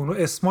که اونو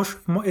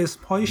ما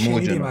اسمهای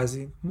شنیدیم از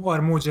این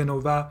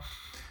موجنو و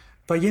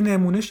یه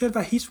نمونه شعر،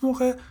 و هیچ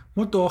موقع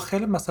ما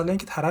داخل مثلا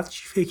اینکه طرف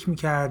چی فکر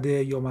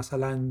میکرده یا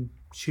مثلا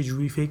چه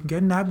جوری فکر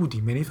میکرده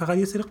نبودیم. یعنی فقط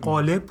یه سری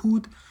قالب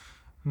بود،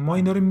 ما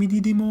اینا رو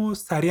میدیدیم و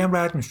سریع هم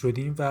رد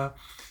میشدیم. و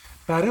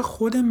برای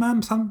خود من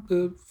مثلا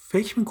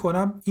فکر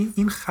میکنم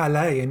این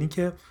خلأه، یعنی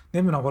که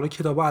نمیدونم حالا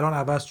کتابا الان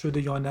عوض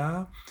شده یا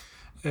نه،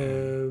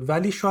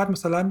 ولی شاید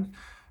مثلا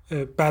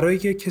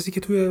برای کسی که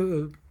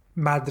توی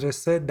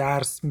مدرسه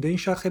درس میده، این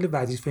شاید خیلی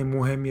وظیفه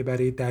مهمیه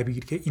برای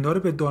دبیر که اینا رو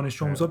به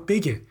دانش آموزا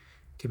بگه،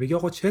 که بگه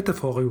آقا چه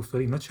اتفاقی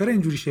افتاد، اینا چرا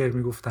اینجوری شعر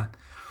میگفتن.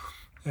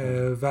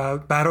 و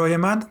برای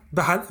من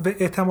به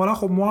احتمالا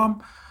خب ما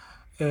هم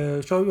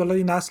شاید والا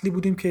این نسلی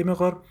بودیم که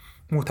مقدار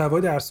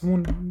محتوای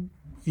درسمون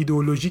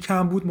ایدئولوژیک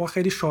هم بود، ما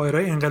خیلی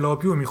شاعرای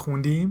انقلابی رو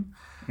میخوندیم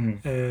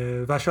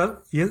و شاید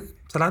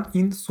مثلا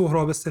این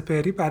سهراب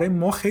سپهری برای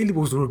ما خیلی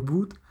بزرگ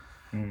بود،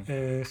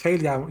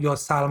 خیلی یا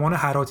سلمان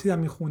هراتی هم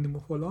میخوندیم و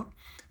فلان،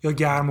 یا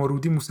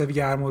گرمارودی، موسوی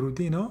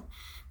گرمارودی اینا.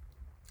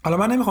 حالا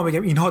من نمیخوام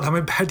بگم اینها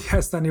آدمای بدی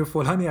هستن یا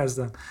فلانی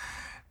هستن،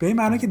 به این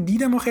معنی که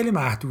دید ما خیلی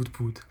محدود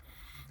بود.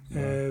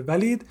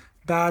 ولی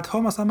بعدها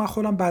مثلا من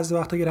خودم بعضی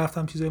وقتا که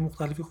رفتم چیزای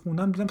مختلفی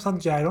خوندم دیدم مثلا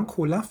جریان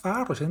کلا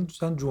فرق داشت،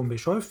 مثلا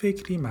جنبش‌های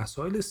فکری،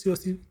 مسائل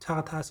سیاسی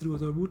چقدر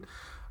تاثیرگذار بود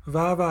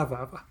و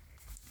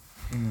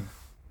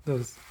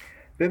درست.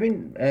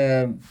 ببین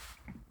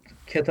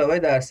کتابای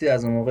درسی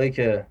از اون موقعی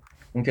که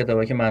اون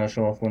کتابایی که من و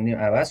شما خوندیم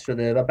عوض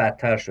شده و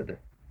بدتر شده،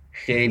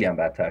 خیلی هم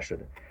بدتر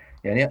شده.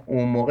 یعنی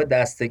اون موقع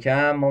دست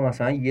کم ما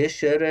مثلا یه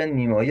شعر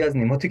نیمایی از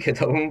نیما تو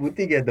کتابمون بود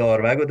دیگه،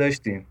 داروگو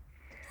داشتیم.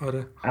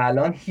 آره.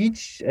 الان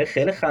هیچ،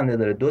 خیلی خنده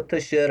داره، 2 تا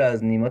شعر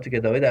از نیما تو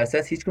کتابای درسی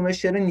هست، هیچ کدوم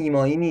شعر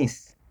نیمایی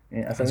نیست.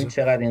 یعنی اصلا این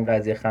چقدر این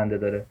قضیه خنده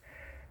داره.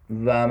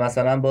 و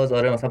مثلا باز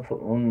آره مثلا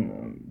اون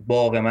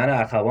باغ من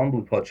اخوان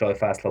بود، پادشاه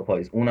فصل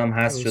پاییز، اونم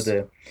حذف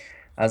شده،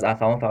 از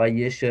اخوان فقط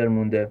یه شعر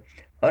مونده.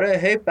 آره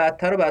هی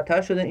بدتر و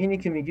بدتر شده. اینی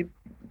که میگی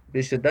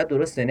به شدت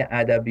درست، یعنی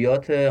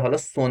ادبیات حالا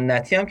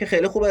سنتی هم که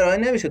خیلی خوب ارائه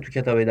نمیشه تو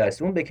کتاب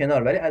درسی، اون به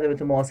کنار، ولی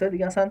ادبیات معاصر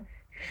دیگه اصلا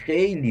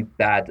خیلی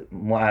بد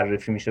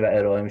معرفی میشه و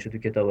ارائه میشه تو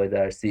کتاب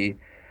درسی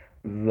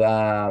و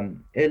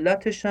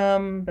علتش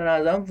هم به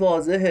نظرم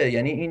واضحه.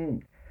 یعنی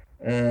این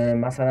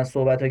مثلا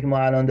صحبتایی که ما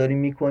الان داریم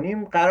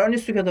میکنیم قرار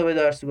نیست تو کتاب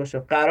درسی باشه،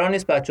 قرار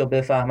نیست بچه‌ها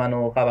بفهمن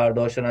و خبر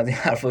داشتن از این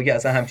حرفا که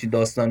اصلا همچین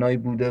داستانایی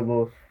بوده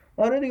و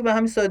آره دیگه به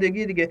همین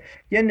سادگی دیگه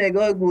یه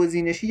نگاه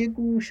گزینشی یه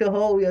گوشه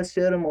ها از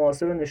شعر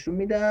معاصر رو نشون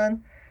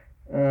میدن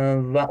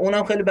و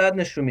اونم خیلی بد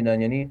نشون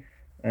میدن. یعنی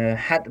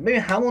ببین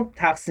همون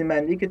تقسیم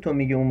بندی که تو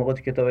میگی اون موقع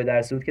تو کتاب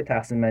درسی بود که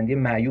تقسیم بندی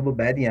معیوب و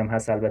بدی هم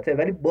هست البته،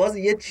 ولی باز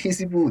یه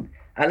چیزی بود،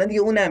 الان دیگه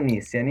اونم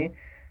نیست. یعنی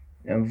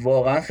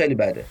واقعا خیلی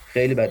بده،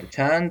 خیلی بده.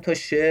 چند تا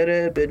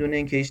شعر بدون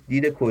اینکه هیچ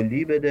دید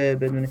کلی بده،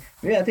 بدون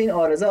میگم این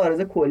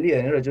عارضه کلیه.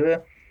 یعنی راجع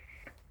به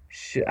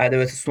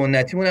ادبیات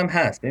سنتیمون هم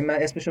هست. ببین من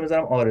اسمشو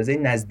میذارم عارضه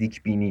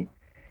نزدیک بینی.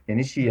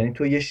 یعنی چی؟ یعنی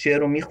تو یه شعر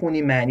رو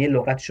میخونی، معنی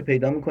لغتشو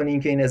پیدا میکنی،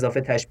 اینکه این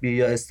اضافه تشبیه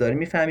یا استعاره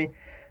میفهمی،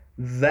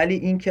 ولی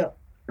اینکه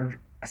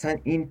اصلا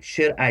این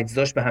شعر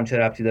اجزاش به هم چه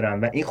ربطی دارن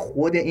و این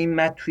خود این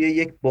متن توی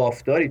یک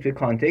بافتاری، توی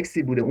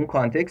کانتکستی بوده، اون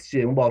کانتکست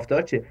چیه، اون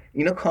بافتار چیه،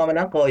 اینا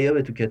کاملا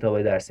غایبه تو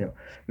کتابای درسی ما.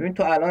 ببین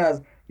تو الان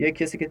از یک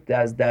کسی که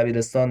از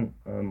دبیرستان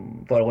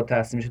فارغ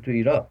التحصیل میشه تو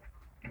ایران،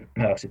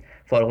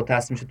 فارغ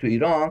التحصیل میشه تو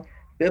ایران،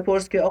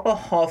 بپرس که آقا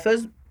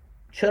حافظ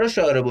چرا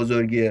شاعر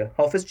بزرگیه؟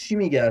 حافظ چی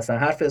میگه اصلا؟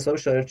 حرف حساب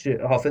شاعر چیه؟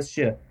 حافظ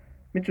چیه؟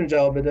 میتونه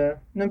جواب بده؟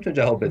 نمیتونه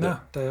جواب بده. نه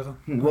دقیقاً.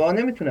 وا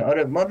نمیتونه.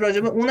 آره ما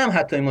راجع به اونم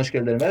حتی این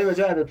مشکل داریم، ولی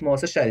راجع به ادبیات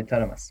معاصر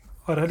شدیدتر هم هست.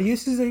 آره حالا یه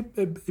چیزی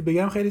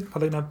بگم خیلی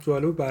حالا اینم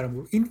جالب برام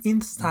بود. این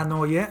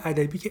صنایع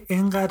ادبی که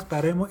اینقدر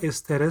برای ما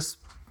استرس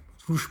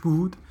روش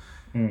بود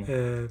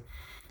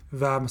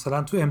و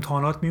مثلا تو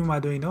امتحانات می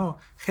اومد و اینا،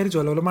 خیلی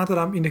جالب. من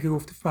دارم اینه که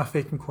گفتی من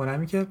فکر میکنم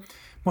این که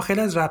ما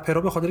خیلی از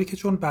رپرها به خاطر که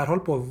چون به هر حال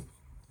با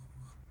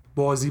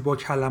بازی با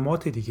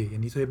کلمات دیگه،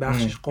 یعنی تو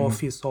بخشش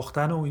قافیه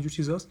ساختن و اینجور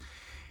چیزاست،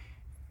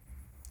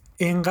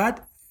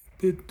 اینقدر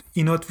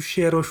اینا تو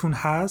شعرشون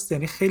هست،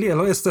 یعنی خیلی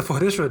الان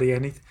استفاده شده.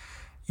 یعنی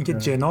اینکه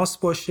جناس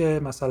باشه،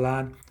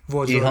 مثلا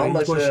واژه‌ای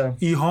باشه،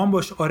 ایهام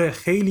باشه، آره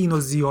خیلی اینا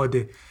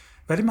زیاده.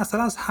 ولی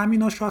مثلا از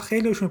همینا شاید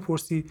خیلیشون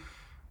پرسی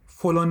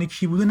فلانی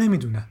کی بوده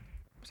نمیدونن،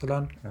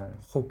 مثلا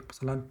خب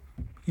مثلا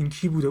این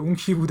کی بوده، اون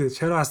کی بوده،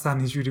 چرا اصلا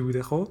اینجوری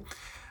بوده. خب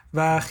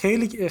و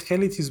خیلی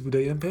خیلی چیز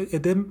بوده.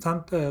 یعنی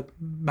مثلا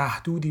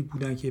محدودی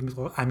بودن که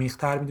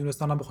عمیق‌تر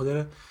میدونستن به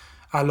خاطر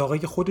علاقه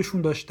که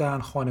خودشون داشتن،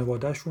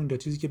 خانوادهشون، یا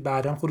چیزی که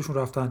بعداً خودشون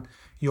رفتن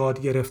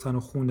یاد گرفتن و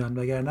خوندن،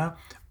 وگرنه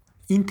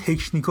این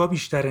تکنیکا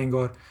بیشتر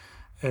انگار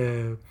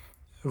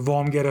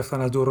وام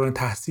گرفتن از دوران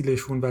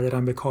تحصیلشون و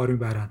دارن به کار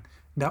میبرن،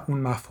 نه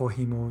اون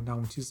مفاهیم و نه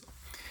اون چیزا.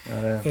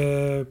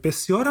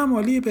 بسیار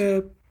عالی.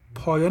 به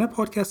پایان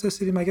پادکست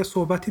رسیدیم. اگه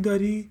صحبتی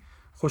داری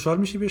خوشحال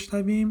میشی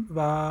بشنویم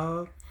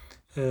و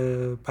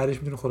بعدش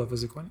میتونیم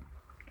خداحافظی کنیم.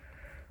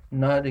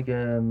 نه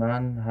دیگه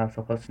من حرف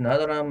خاصی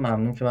ندارم.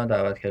 ممنون که من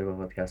دعوت کردی به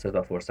پادکست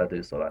و فرصت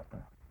دادی صحبت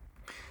کنم.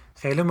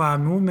 خیلی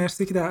ممنون،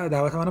 مرسی که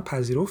دعوت منو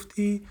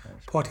پذیرفتی.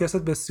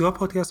 پادکستت بسیار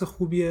پادکست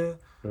خوبیه،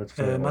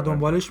 من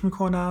دنبالش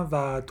میکنم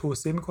و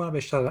توصیه میکنم به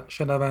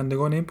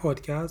شنوندگان این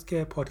پادکست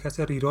که پادکست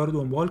ریرا رو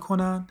دنبال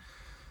کنن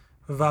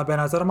و به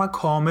نظر من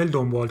کامل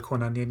دنبال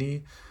کنن.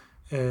 یعنی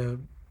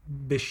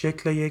به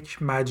شکل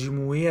یک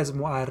مجموعه از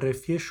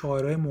معرفی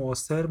شاعرای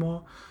معاصر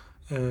ما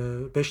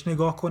بهش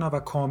نگاه کنن و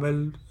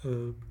کامل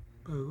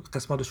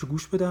قسمتاشو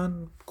گوش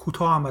بدن.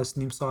 کوتاه هم از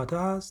نیم ساعته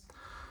است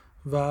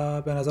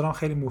و به نظرم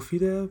خیلی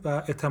مفیده و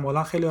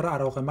احتمالاً خیلی رو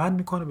علاقه‌مند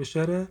میکنه به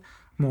شعر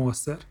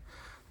معاصر.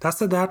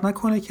 دست درد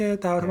نکنه که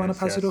دعوت منو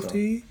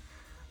پذیرفتی.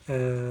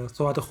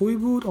 صحبت خوبی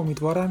بود.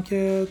 امیدوارم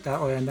که در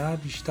آینده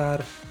بیشتر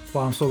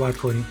با هم صحبت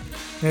کنیم.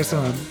 مرسی.